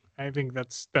 Yeah, I think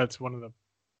that's one of the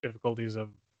difficulties of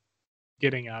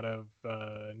getting out of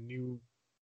new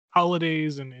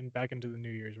holidays and back into the New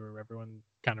Year's, where everyone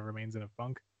kind of remains in a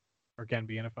funk or can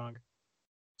be in a funk.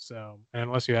 So, and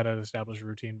unless you had an established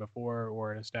routine before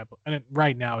or an established,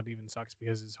 right now it even sucks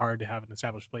because it's hard to have an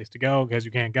established place to go because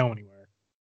you can't go anywhere.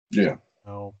 Yeah.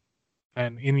 So,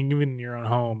 and even in your own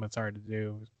home, it's hard to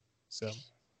do. So,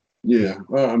 Yeah.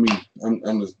 Well, I mean,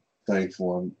 I'm just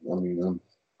thankful. I'm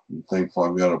thankful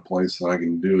I've got a place that I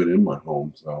can do it in my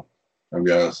home. So I've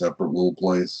got a separate little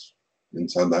place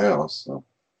inside the house. So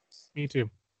me too,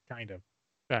 kind of,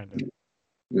 kind of.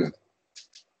 yeah.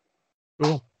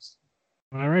 Cool.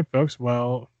 All right, folks.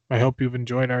 Well, I hope you've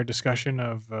enjoyed our discussion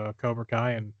of Cobra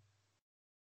Kai and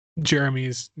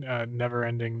Jeremy's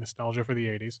never-ending nostalgia for the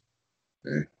 '80s.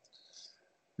 Okay.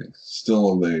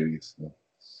 Still on the 80s. So.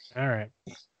 All right.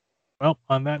 Well,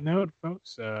 on that note,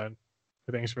 folks,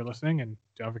 thanks for listening, and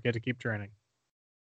don't forget to keep training.